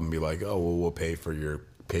step up and be like, oh, well, we'll pay for your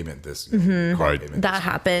payment this. car Right. payment that this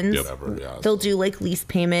happens. whatever, yeah. They'll do like lease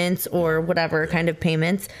payments or whatever kind of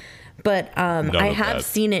payments. But I have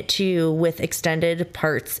seen it too with extended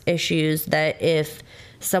parts issues, that if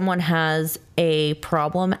someone has a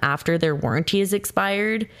problem after their warranty is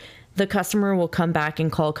expired, the customer will come back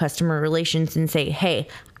and call customer relations and say, hey,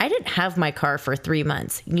 I didn't have my car for 3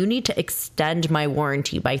 months. You need to extend my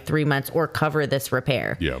warranty by 3 months or cover this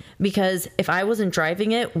repair. Yep. Because if I wasn't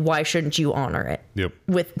driving it, why shouldn't you honor it? Yep.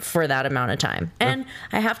 For that amount of time? And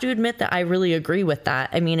I have to admit that I really agree with that.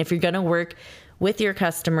 I mean, if you're going to work with your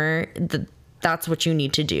customer, that's what you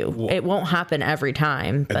need to do. Well, it won't happen every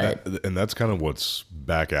time, but and that's kind of what's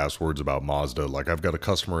back-ass words about Mazda. Like, I've got a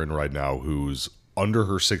customer in right now who's under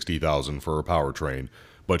her 60,000 for her powertrain,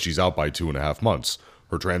 but she's out by 2.5 months.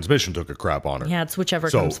 Her transmission took a crap on her. Yeah, it's whichever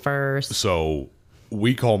comes first. So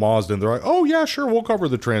we call Mazda and they're like, oh yeah, sure, we'll cover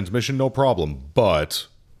the transmission, no problem. But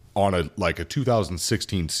on a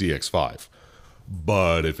 2016 CX-5.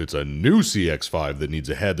 But if it's a new CX-5 that needs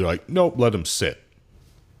a head, they're like, nope, let them sit.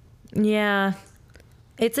 Yeah.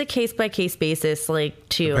 It's a case-by-case basis,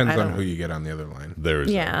 too. Depends on who you get on the other line.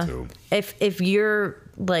 There's that too. If you're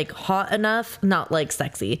hot enough, not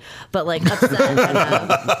sexy, but upset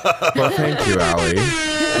enough. Well, thank you, Allie.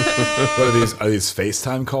 What are these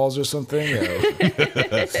FaceTime calls or something?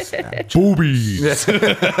 Boobies.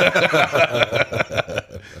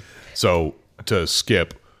 So to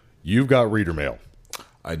skip, you've got reader mail.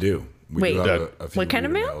 I do. Wait, do have a few what kind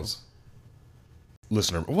of reader mail? mails.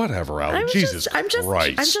 Listener, whatever, Allie. Jesus I'm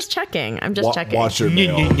just checking. I'm just checking. Watch your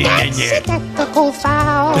mail. Technical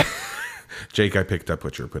foul. Jake, I picked up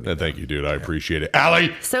what you were putting. Thank you, dude. I appreciate it.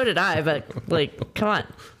 Allie! So did I, but come on.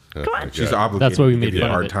 Come on. She's obligated. That's why we to made give you a fun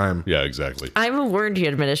of hard it. time. Yeah, exactly. I'm a warranty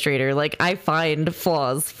administrator. Like, I find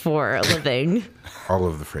flaws for a living. All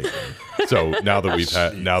of the freight lane. So now that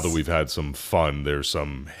we've had some fun, there's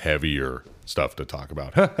some heavier stuff to talk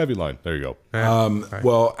about. Heavy line. There you go.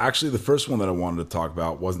 Well, actually, the first one that I wanted to talk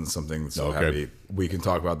about wasn't something so Okay. heavy. We can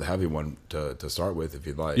talk about the heavy one to start with if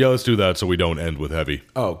you'd like. Yeah, let's do that so we don't end with heavy.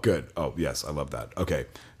 Oh, good. Oh, yes, I love that. Okay.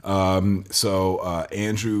 So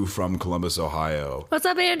Andrew from Columbus, Ohio, What's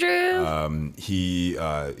up, Andrew? he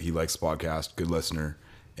likes the podcast, good listener,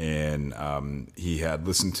 and he had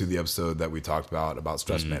listened to the episode that we talked about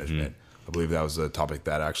stress management. I believe that was a topic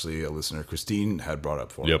that actually a listener, Christine, had brought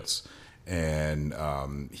up for us. And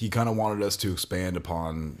he kind of wanted us to expand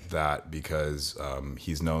upon that because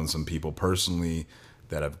he's known some people personally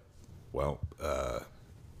that have,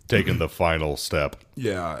 Taking the final step.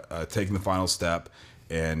 taking the final step.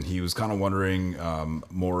 And he was kind of wondering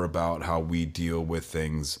more about how we deal with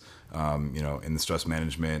things, in the stress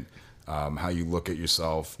management, how you look at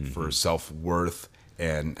yourself for self-worth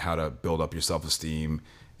and how to build up your self-esteem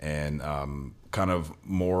and kind of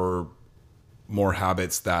more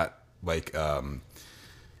habits that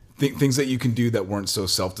things that you can do that weren't so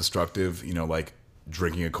self-destructive, like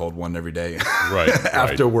drinking a cold one every day Right.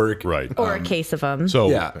 after work. Right. Or a case of them.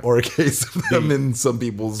 So Or a case of them in some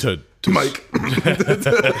people's Mike.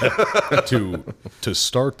 to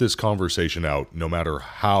start this conversation out, no matter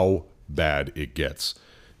how bad it gets,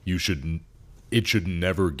 it should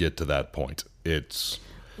never get to that point.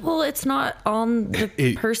 Well, it's not on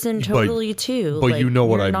the person totally, too. But you know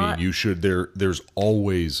what you're I not- mean. You should. There's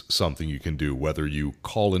always something you can do, whether you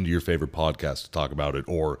call into your favorite podcast to talk about it,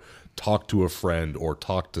 or talk to a friend, or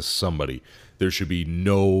talk to somebody. There should be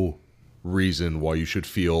no reason why you should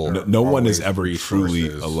feel. No one is ever truly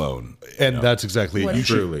resources. alone. And that's exactly it. You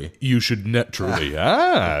should truly.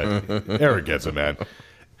 Eric gets it, man.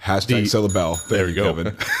 Hashtag sell the bell. There you go.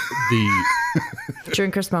 Kevin.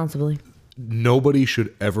 Drink responsibly. Nobody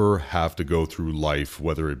should ever have to go through life,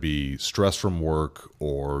 whether it be stress from work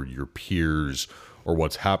or your peers or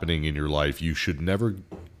what's happening in your life. You should never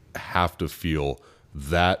have to feel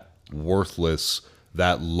that worthless,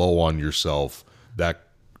 that low on yourself, that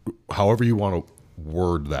however you want to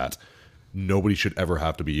word that. Nobody should ever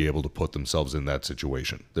have to be able to put themselves in that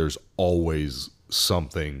situation. There's always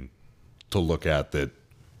something to look at that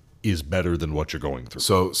is better than what you're going through.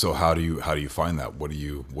 So how do you find that? What do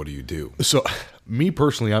you do? So me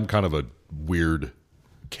personally, I'm kind of a weird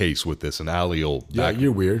case with this, and Allie will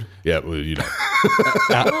you're weird. Yeah, well, you know.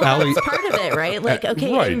 Well, Allie, that's part of it, right? Like,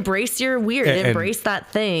 okay, right. Embrace your weird, embrace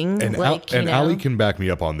that thing. and like, Allie can back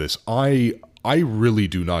me up on this. I really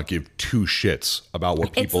do not give two shits about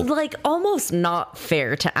what people. It's like almost not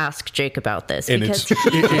fair to ask Jake about this And because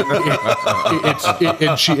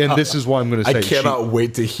and this is why I'm going to say I cannot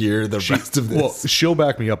wait to hear the rest of this. Well, she'll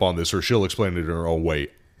back me up on this, or she'll explain it in her own way.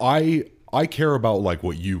 I care about like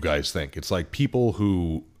what you guys think. It's like people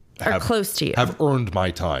who are close to you have earned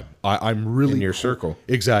my time. I'm really in your circle.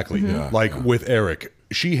 Exactly. Mm-hmm. Like with Eric,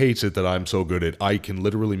 she hates it that I'm so good at. I can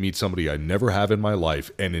literally meet somebody I never have in my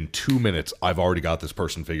life, and in 2 minutes, I've already got this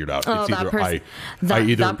person figured out. Oh, It's that either person,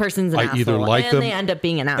 that person's an I asshole, either like and them, they end up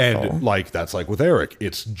being an asshole. and like that's like with Eric,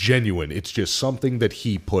 it's genuine. It's just something that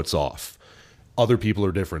he puts off. Other people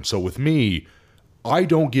are different. So with me, I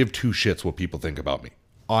don't give two shits what people think about me.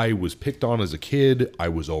 I was picked on as a kid. I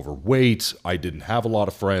was overweight. I didn't have a lot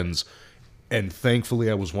of friends. And thankfully,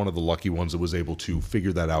 I was one of the lucky ones that was able to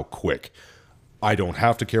figure that out quick. I don't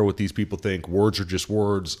have to care what these people think. Words are just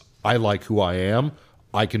words. I like who I am.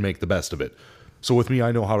 I can make the best of it. So with me,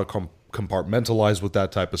 I know how to compartmentalize with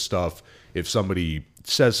that type of stuff. If somebody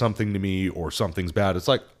says something to me or something's bad, it's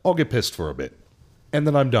like, I'll get pissed for a bit. And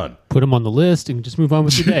then I'm done. Put them on the list and just move on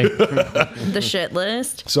with your day. The shit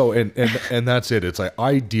list. So, and that's it. It's like,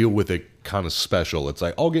 I deal with it kind of special. It's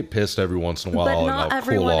like, I'll get pissed every once in a while But and not I'll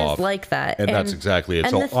everyone cool off. is like that. And that's exactly it.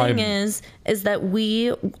 And So the thing is that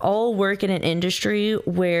we all work in an industry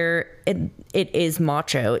where it is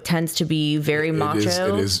macho. It tends to be very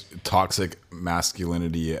macho. It is toxic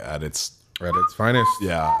masculinity at its finest.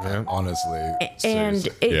 Yeah. Honestly. And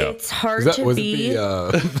it's hard to was be.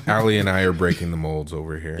 Allie and I are breaking the molds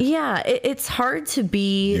over here. Yeah, it's hard to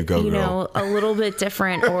be, You go, girl. a little bit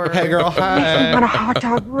different or. Hey, girl, hi. I want a hot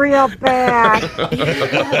dog real bad.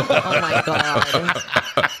 Oh my god.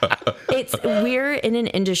 We're in an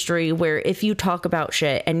industry where if you talk about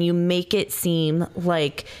shit and you make it seem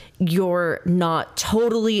like you're not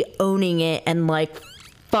totally owning it and like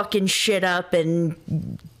fucking shit up and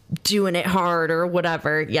doing it hard or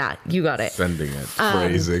whatever. Yeah, you got it. Sending it.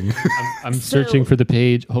 Phrasing. I'm searching for the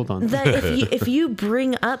page. Hold on. That if you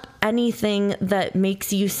bring up anything that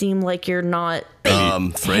makes you seem like you're not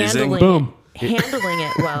Phrasing. Boom. handling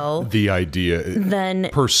it well, The idea then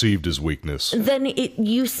perceived as weakness. then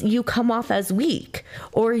you come off as weak,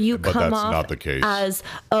 or you But come that's off not the case. as,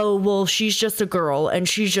 oh well, she's just a girl and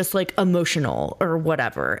she's just like emotional or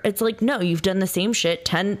whatever. It's like, no, you've done the same shit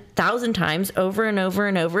 10,000 times over and over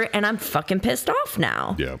and over, and I'm fucking pissed off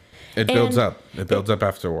now. Yeah. It builds And up. It builds up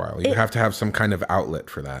after a while. You have to have some kind of outlet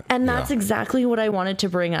for that. And that's exactly what I wanted to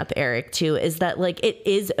bring up, Eric, too, is that like it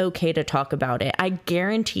is okay to talk about it. I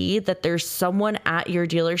guarantee that there's someone at your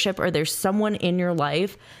dealership or there's someone in your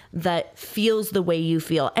life that feels the way you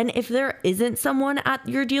feel. And if there isn't someone at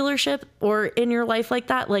your dealership or in your life like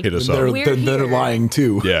that, like Hit us up. we're They're here. lying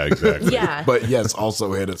too. Yeah, exactly. Yeah. But yes,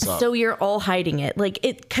 also hit us up. So you're all hiding it, like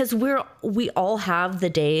it, because we all have the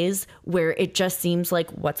days where it just seems like,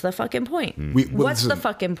 what's the fucking point? What's the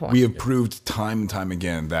fucking point? We have proved time and time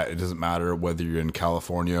again that it doesn't matter whether you're in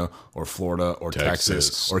California or Florida or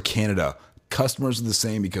Texas or Canada. Customers are the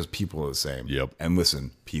same because people are the same. Yep. And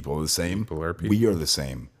listen, people are the same. People are people. We are the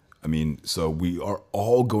same. I mean, so we are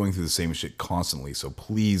all going through the same shit constantly. So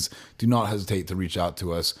please do not hesitate to reach out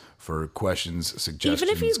to us for questions, suggestions,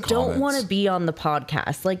 Even if you don't want to comments. be on the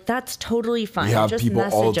podcast, like that's totally fine. We have Just people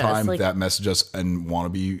all message the us, time like, that message us and want to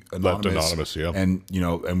be anonymous. Left anonymous, yeah. And,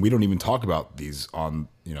 and we don't even talk about these on,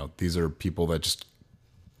 these are people that just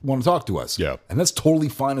want to talk to us. Yeah. And that's totally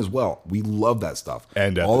fine as well. We love that stuff.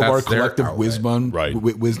 And all of our that's their collective outlet. wisdom, Right.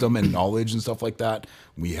 wisdom and knowledge and stuff like that,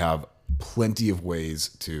 we have plenty of ways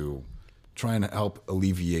to try and help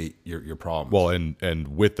alleviate your problems. Well, and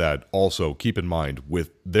with that, also keep in mind,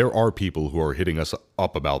 there are people who are hitting us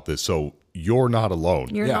up about this, so you're not alone.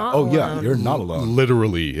 you're yeah. not Oh, alone. yeah. You're not alone.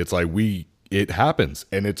 Literally, it's like it happens,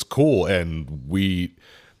 and it's cool, and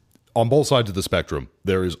on both sides of the spectrum,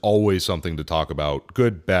 there is always something to talk about.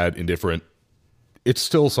 Good, bad, indifferent. It's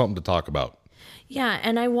still something to talk about. Yeah,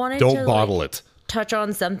 and I wanted to Don't bottle it. touch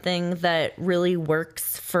on something that really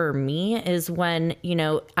works for me is when,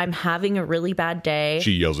 I'm having a really bad day.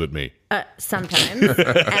 She yells at me. Sometimes,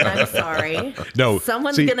 and I'm sorry. No,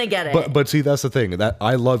 Someone's see, gonna get it. But see, that's the thing. That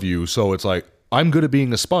I love you, so it's like I'm good at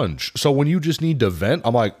being a sponge. So when you just need to vent,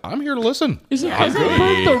 I'm like, I'm here to listen. Is it because I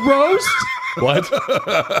burnt the roast? What?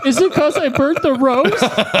 Is it because I burnt the roast?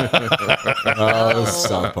 Oh,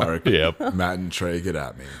 South Park. Yep. Matt and Trey, get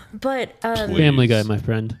at me. But Family Guy, my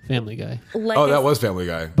friend. Family Guy. like Oh, I that was Family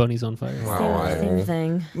Guy. Bunny's on fire. same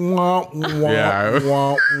thing. Yeah.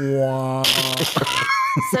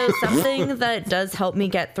 So something that does help me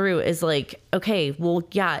get through is like, okay, well,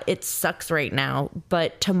 yeah, it sucks right now,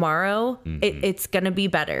 but tomorrow it's going to be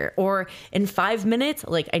better. Or in 5 minutes,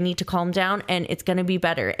 like I need to calm down and it's going to be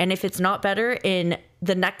better. And if it's not better in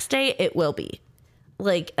the next day, it will be.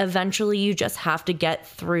 Like eventually you just have to get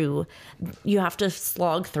through. You have to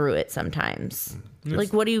slog through it sometimes.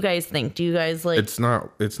 Like, what do you guys think? Do you guys like? It's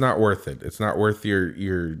not worth it. It's not worth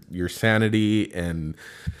your sanity and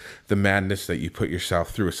the madness that you put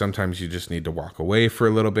yourself through. Sometimes you just need to walk away for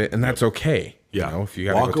a little bit, and that's okay. Yeah. If you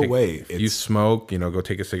gotta Walk go take, away. if you smoke, go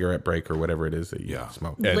take a cigarette break or whatever it is that you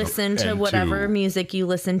smoke. Listen to and whatever to- music you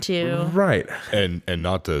listen to. Right. And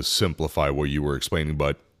not to simplify what you were explaining,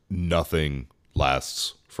 but nothing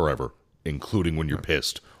lasts forever, including when you're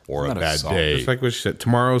pissed or a Not a bad song. day. Just like what she said,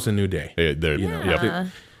 tomorrow's a new day. Yep.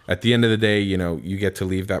 At the end of the day, you get to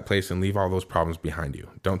leave that place and leave all those problems behind you.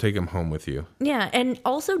 Don't take them home with you. Yeah, and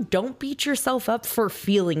also don't beat yourself up for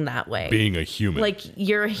feeling that way. Being a human. Like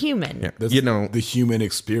you're a human. Yeah. That's, the human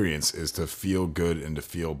experience is to feel good and to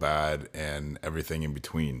feel bad and everything in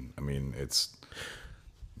between. I mean,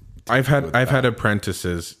 I've had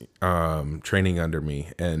apprentices training under me,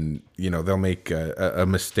 and they'll make a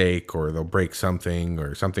mistake or they'll break something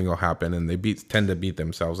or something will happen, and they tend to beat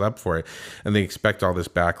themselves up for it, and they expect all this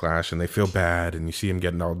backlash and they feel bad, and you see them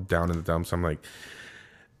getting all down in the dumps. I'm like,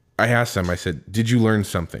 I asked them, I said, did you learn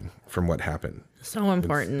something from what happened? So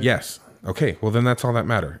important. Yes. Okay, well then that's all that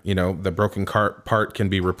matter. The broken part can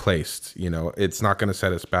be replaced. It's not going to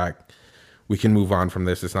set us back. We can move on from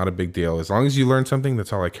this. It's not a big deal. As long as you learn something,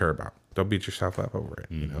 that's all I care about. Don't beat yourself up over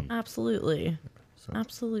it. Absolutely.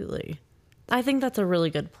 Absolutely. I think that's a really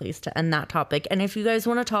good place to end that topic. And if you guys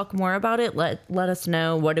want to talk more about it, let us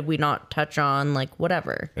know. What did we not touch on? Like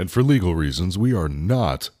whatever. And for legal reasons, we are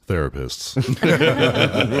not therapists.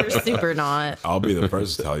 We're super not. I'll be the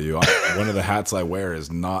first to tell you, one of the hats I wear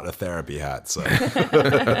is not a therapy hat. So,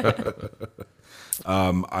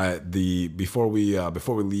 before we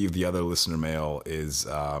leave, the other listener mail is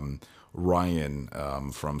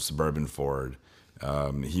Ryan from Suburban Ford.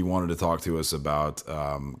 He wanted to talk to us about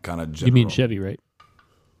kind of general. You mean Chevy, right?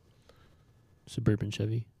 Suburban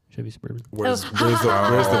Chevy Suburban. Where's the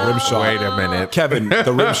rim shot? Wait a minute. Kevin,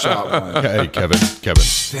 the rim shot one. Hey, Kevin.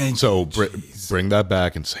 Thank So you. bring that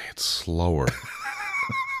back and say it slower.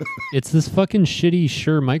 It's this fucking shitty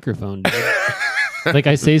Shure microphone, dude. Like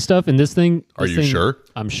I say stuff and this thing. Are this you thing- sure?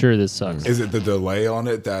 I'm sure this sucks. Is it the delay on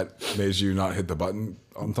it that made you not hit the button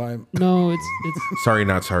on time? No, it's Sorry,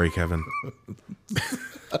 not sorry, Kevin.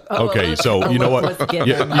 Okay, so you know what?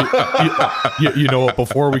 You know what?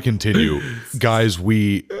 Before we continue, guys,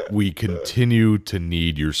 we continue to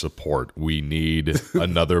need your support. We need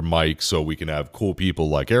another mic so we can have cool people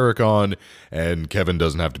like Eric on, and Kevin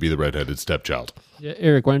doesn't have to be the redheaded stepchild. Yeah,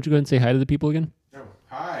 Eric, why don't you go ahead and say hi to the people again?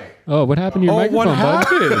 Hi. Oh, what happened to your microphone, What bud?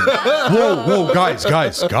 happened? Whoa, guys!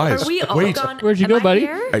 Are we all Wait, gone? Where'd you Am go, I buddy?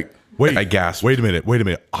 here? I gasped. wait a minute.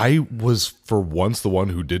 I was for once the one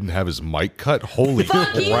who didn't have his mic cut. Holy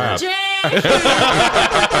Fuck you, crap! Jay. Me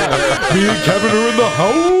and Kevin are in the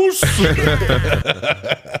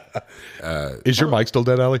house. Is your mic still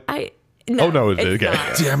dead, Allie? No, Oh, no, it it's did. Okay.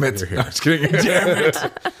 not. Damn it! I'm just kidding. Damn it!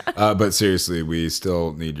 But seriously, we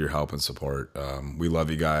still need your help and support. We love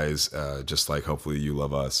you guys, just like hopefully you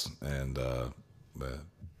love us, and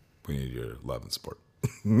we need your love and support.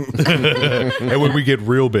 And when we get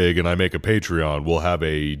real big and I make a Patreon, we'll have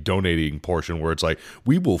a donating portion where it's like,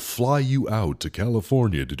 we will fly you out to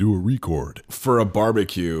California to do a record. For a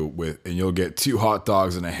barbecue and you'll get 2 hot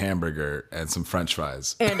dogs and a hamburger and some French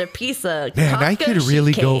fries. And a piece of Man, I Costco could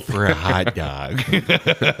really sheet go cake. for a hot dog.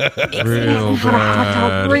 Real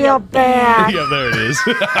bad. Real bad. Yeah, there it is.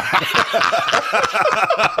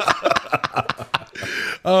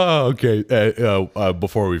 Oh, okay.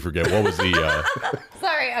 Before we forget, what was the...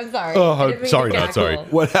 Sorry, I'm sorry. Oh, I didn't mean sorry, to not sorry.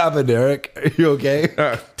 cackle. What happened, Eric? Are you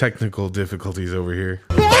okay? Technical difficulties over here.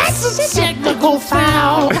 That's a technical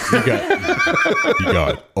foul. you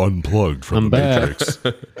got unplugged from I'm the back.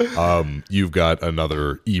 Matrix. You've got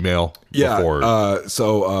another email Yeah. before...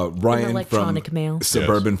 So Ryan from electronic mail.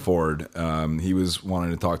 Suburban Ford, he was wanting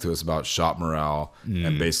to talk to us about shop morale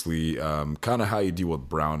and basically kind of how you deal with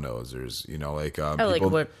brown nosers. You know, like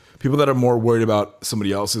people that are more worried about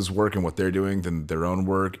somebody else's work and what they're doing than their own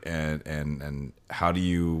work, and how do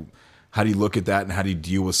you look at that, and how do you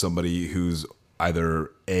deal with somebody who's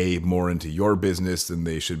either more into your business than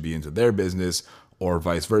they should be into their business, or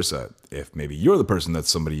vice versa. If maybe you're the person that's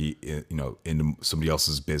somebody, into somebody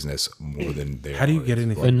else's business more than they. How do you get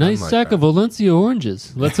anything? A nice done like sack that? of Valencia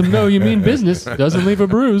oranges lets them know you mean business. Doesn't leave a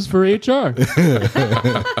bruise for HR.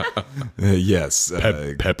 Yes,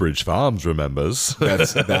 Pepperidge Farms remembers.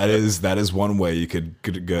 that is one way you could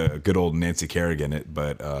good old Nancy Kerrigan it,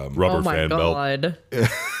 but Rubber Oh my fan belt. god.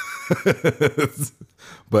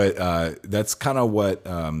 but that's kind of what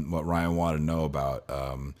Ryan wanted to know about.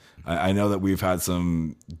 I know that we've had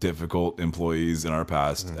some difficult employees in our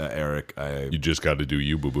past, Eric. You just got to do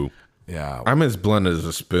you, boo-boo. Yeah, I'm as blunt as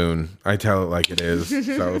a spoon. I tell it like it is.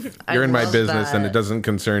 So if I you're in my love business and that. it doesn't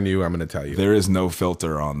concern you, I'm going to tell you. there is no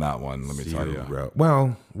filter on that one. Let me tell you.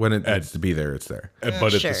 Well, when it needs to be there, it's there.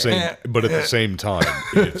 But at Sure. the same time,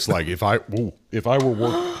 it's like if I were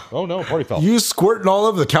working. Oh no, party foul. You squirting all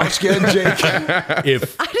over the couch again, Jake?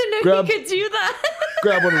 If I didn't know Grab- you could do that.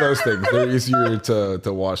 Grab one of those things. They're easier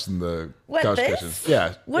to wash than the What, couch this? cushions.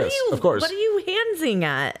 Yeah. What yes, are you? Of course. What are you handsing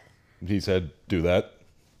at? he said, do that.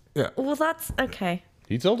 Well, that's okay.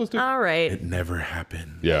 He told us to. All right. It never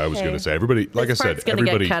happened. Yeah, I was Okay. going to say everybody. Like This I said, part's gonna get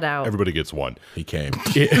everybody. cut out. Everybody gets one. He came.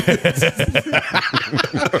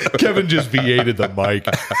 Kevin just VA'd the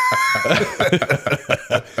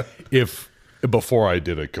mic. Before I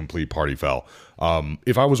did a complete party foul,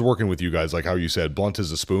 if I was working with you guys, like how you said, blunt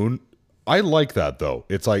as a spoon. I like that though.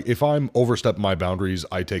 It's like if I'm overstepping my boundaries,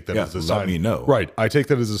 I take that as a let sign. me know. Right. I take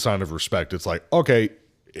that as a sign of respect. It's like, okay,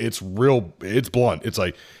 it's real. It's blunt. It's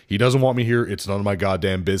like he doesn't want me here. It's none of my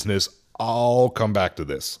goddamn business. I'll come back to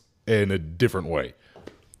this in a different way.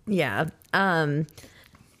 Yeah. And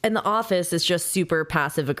the office is just super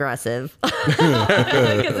passive aggressive. 'Cause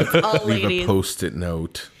it's all Leave a ladies. post-it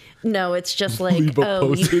note. No, it's just like, Leave a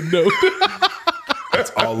oh, you, post-it note.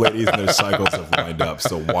 It's all ladies and their cycles have lined up,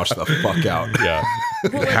 so watch the fuck out. Yeah.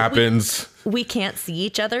 It happens. we can't see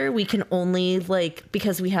each other. We can only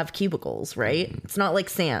because we have cubicles, right? It's not like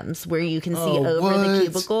Sam's where you can see over the what?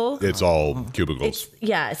 cubicle. It's all cubicles.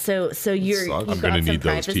 Yeah, so you're Sucks. you've I'm got going to some need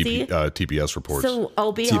those privacy. TPS reports. So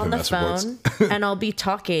I'll be on the phone TPMS and I'll be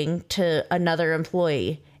talking to another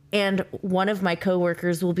employee, and one of my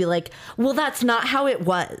coworkers will be like, "Well, that's not how it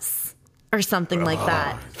was," or something like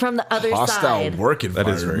that from the other Hostile side. work That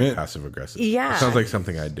environment. is very passive aggressive. Yeah. Sounds like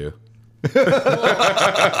something I'd do.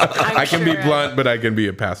 I can be blunt, but I can be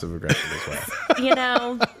a passive aggressive as well. You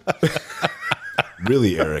know,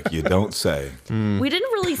 Really, Eric, you don't say. we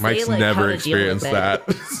didn't really say Mike's like never how to deal with experienced it. that.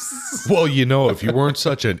 Well, if you weren't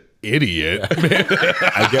such an idiot,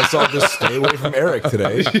 I guess I'll just stay away from Eric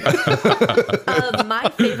today.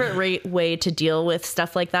 My favorite way to deal with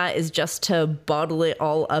stuff like that is just to bottle it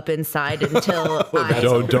all up inside until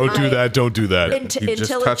don't do that. Don't do that. You just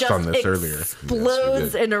until touched it just on this earlier.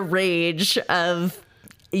 explodes in a rage of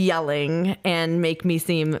yelling and make me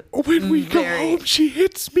seem When we go home, she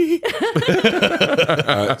hits me.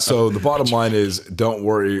 So the bottom line is, don't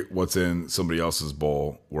worry what's in somebody else's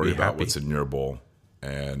bowl. Worry Be about happy. what's in your bowl,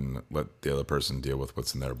 and let the other person deal with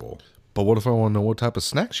what's in their bowl. But what if I want to know what type of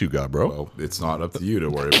snacks you got, bro? Well, it's not up to you to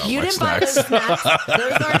worry about You my didn't buy those snacks. snacks.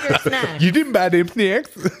 Those aren't your snacks. You didn't buy them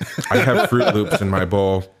snacks. I have Fruit Loops in my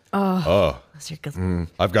bowl. Oh, Those are good.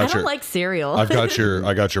 I've I got don't your. like cereal. I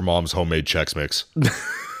got your mom's homemade Chex Mix.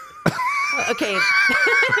 Okay,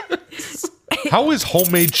 How is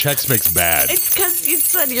homemade Chex Mix bad? it's because you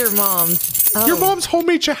said your mom's. Oh, Your mom's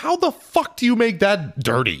homemade. How the fuck do you make that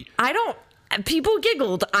dirty? I don't. People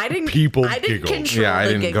giggled. I didn't. People I didn't giggled. control Yeah, I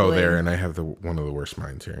the didn't go giggling. there, and I have one of the worst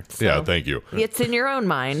minds here. Yeah, thank you. It's in your own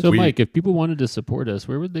mind. So, Mike, if people wanted to support us,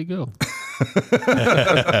 where would they go?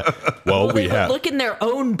 Well, They we would have look in their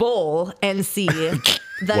own bowl and see that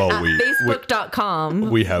Well, at we- Facebook.com.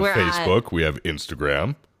 we have we're at- Facebook. We have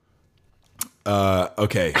Instagram.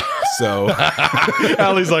 Okay, so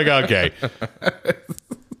Allie's like, okay.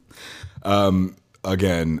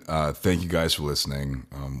 again, thank you guys for listening.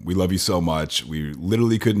 We love you so much. We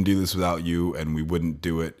literally couldn't do this without you, and we wouldn't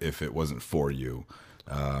do it if it wasn't for you.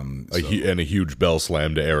 And a huge bell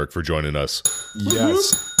slam to Eric for joining us.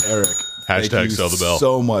 Yes, Eric. Hashtag thank you sell the bell.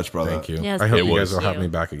 so much, brother. Thank you. Yes, I hope thank you guys you. will have me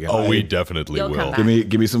back again. Oh, we definitely You'll will. come back.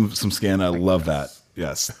 Give me some scan. I love that.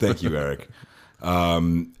 Yes, thank you, Eric.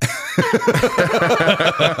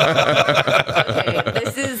 Okay,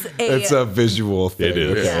 this is It's a visual thing. It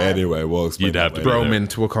is. Okay, Yeah. Anyway, we'll explain. You'd have that to later.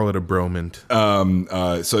 Bromint. We'll call it a bromint.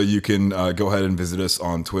 So you can go ahead and visit us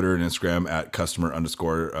on Twitter and Instagram at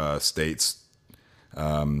customer_states.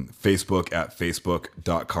 Facebook at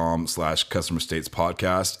facebook.com/customer states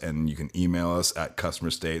podcast. And you can email us at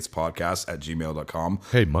customerstatespodcast@gmail.com.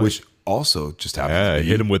 Hey, Mike. Which also just happens Yeah, to be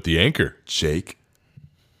hit him with the anchor. Jake.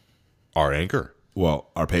 Our anchor. Well,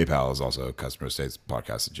 our PayPal is also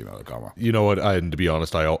customerstatespodcast@gmail.com. You know what? To be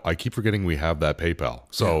honest, I keep forgetting we have that PayPal.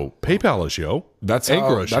 So PayPal a show. That's anchor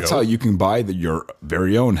how, a show. that's how you can buy your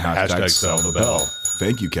very own hashtag Hashtag sell the bell.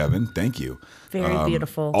 Thank you, Kevin. Thank you. very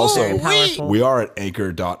beautiful. Also, very powerful. we are at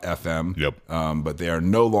anchor.fm. Yep. But they are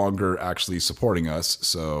no longer actually supporting us.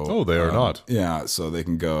 So Oh, they are not. Yeah. So they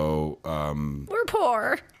can go We're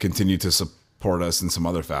poor. continue to support us in some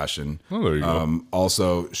other fashion. Oh, there you go.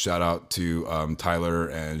 Also, shout out to Tyler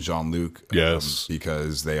and Jean-Luc. Yes.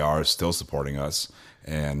 Because they are still supporting us.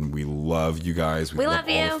 And we love you guys. We love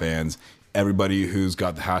all you. the fans. Everybody who's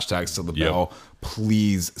got the hashtags to the Yep. bell,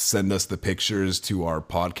 please send us the pictures to our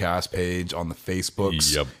podcast page on the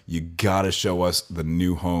Facebooks. Yep. You gotta show us the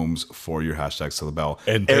new homes for your hashtags to the bell.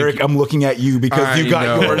 And thank Eric, you- I'm looking at you because I you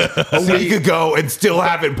got know. yours a week ago and still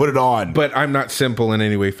haven't put it on. But I'm not simple in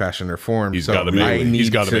any way, fashion, or form. He's so gotta make I it- need he's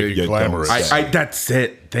gotta to make it get glamorous. going. That's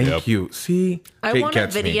it. Thank Yep. you. See, I Jake want a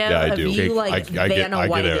gets me. video Yeah, I of do. you Jake, like I get Vanna Eric.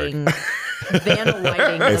 Whiting. Vanna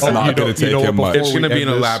Whiting. It's not going to take him much. It's going to be an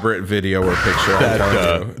elaborate video or picture. I'll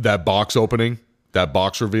tell you. That box opening, that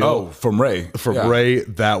box reveal. Oh, from Ray. from Yeah. Ray,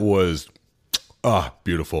 that was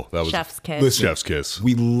beautiful. That was Chef's kiss. Listen, Chef's kiss.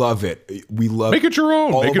 We love it. We love Make it your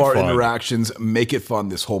own. All Make of it our fun. interactions. Make it fun.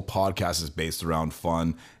 This whole podcast is based around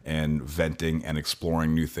fun and venting and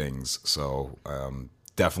exploring new things. So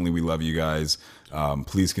definitely, we love you guys.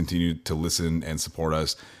 Please continue to listen and support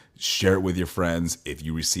us. Share it with your friends. If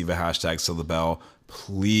you receive a hashtag Sell the Bell,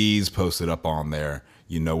 please post it up on there.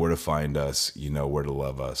 You know where to find us. You know where to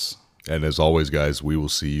love us. And as always, guys, we will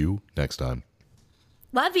see you next time.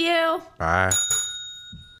 Love you. Bye.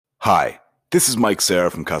 Hi, this is Mike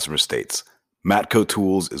Sarah from Customer States. Matco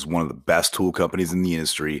Tools is one of the best tool companies in the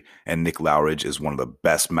industry, and Nick Lowridge is one of the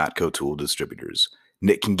best Matco tool distributors.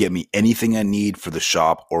 Nick can get me anything I need for the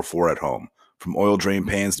shop or for at home. From oil drain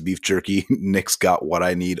pans to beef jerky, Nick's got what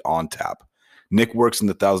I need on tap. Nick works in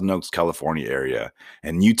the Thousand Oaks, California area,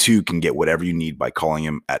 and you too can get whatever you need by calling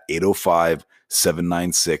him at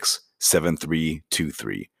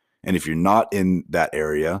 805-796-7323. And if you're not in that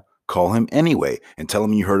area, call him anyway and tell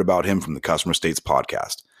him you heard about him from the Customer States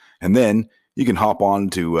podcast. And then you can hop on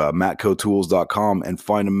to matcotools.com and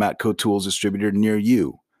find a Matco Tools distributor near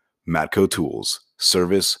you. Matco Tools.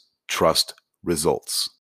 Service, trust, results.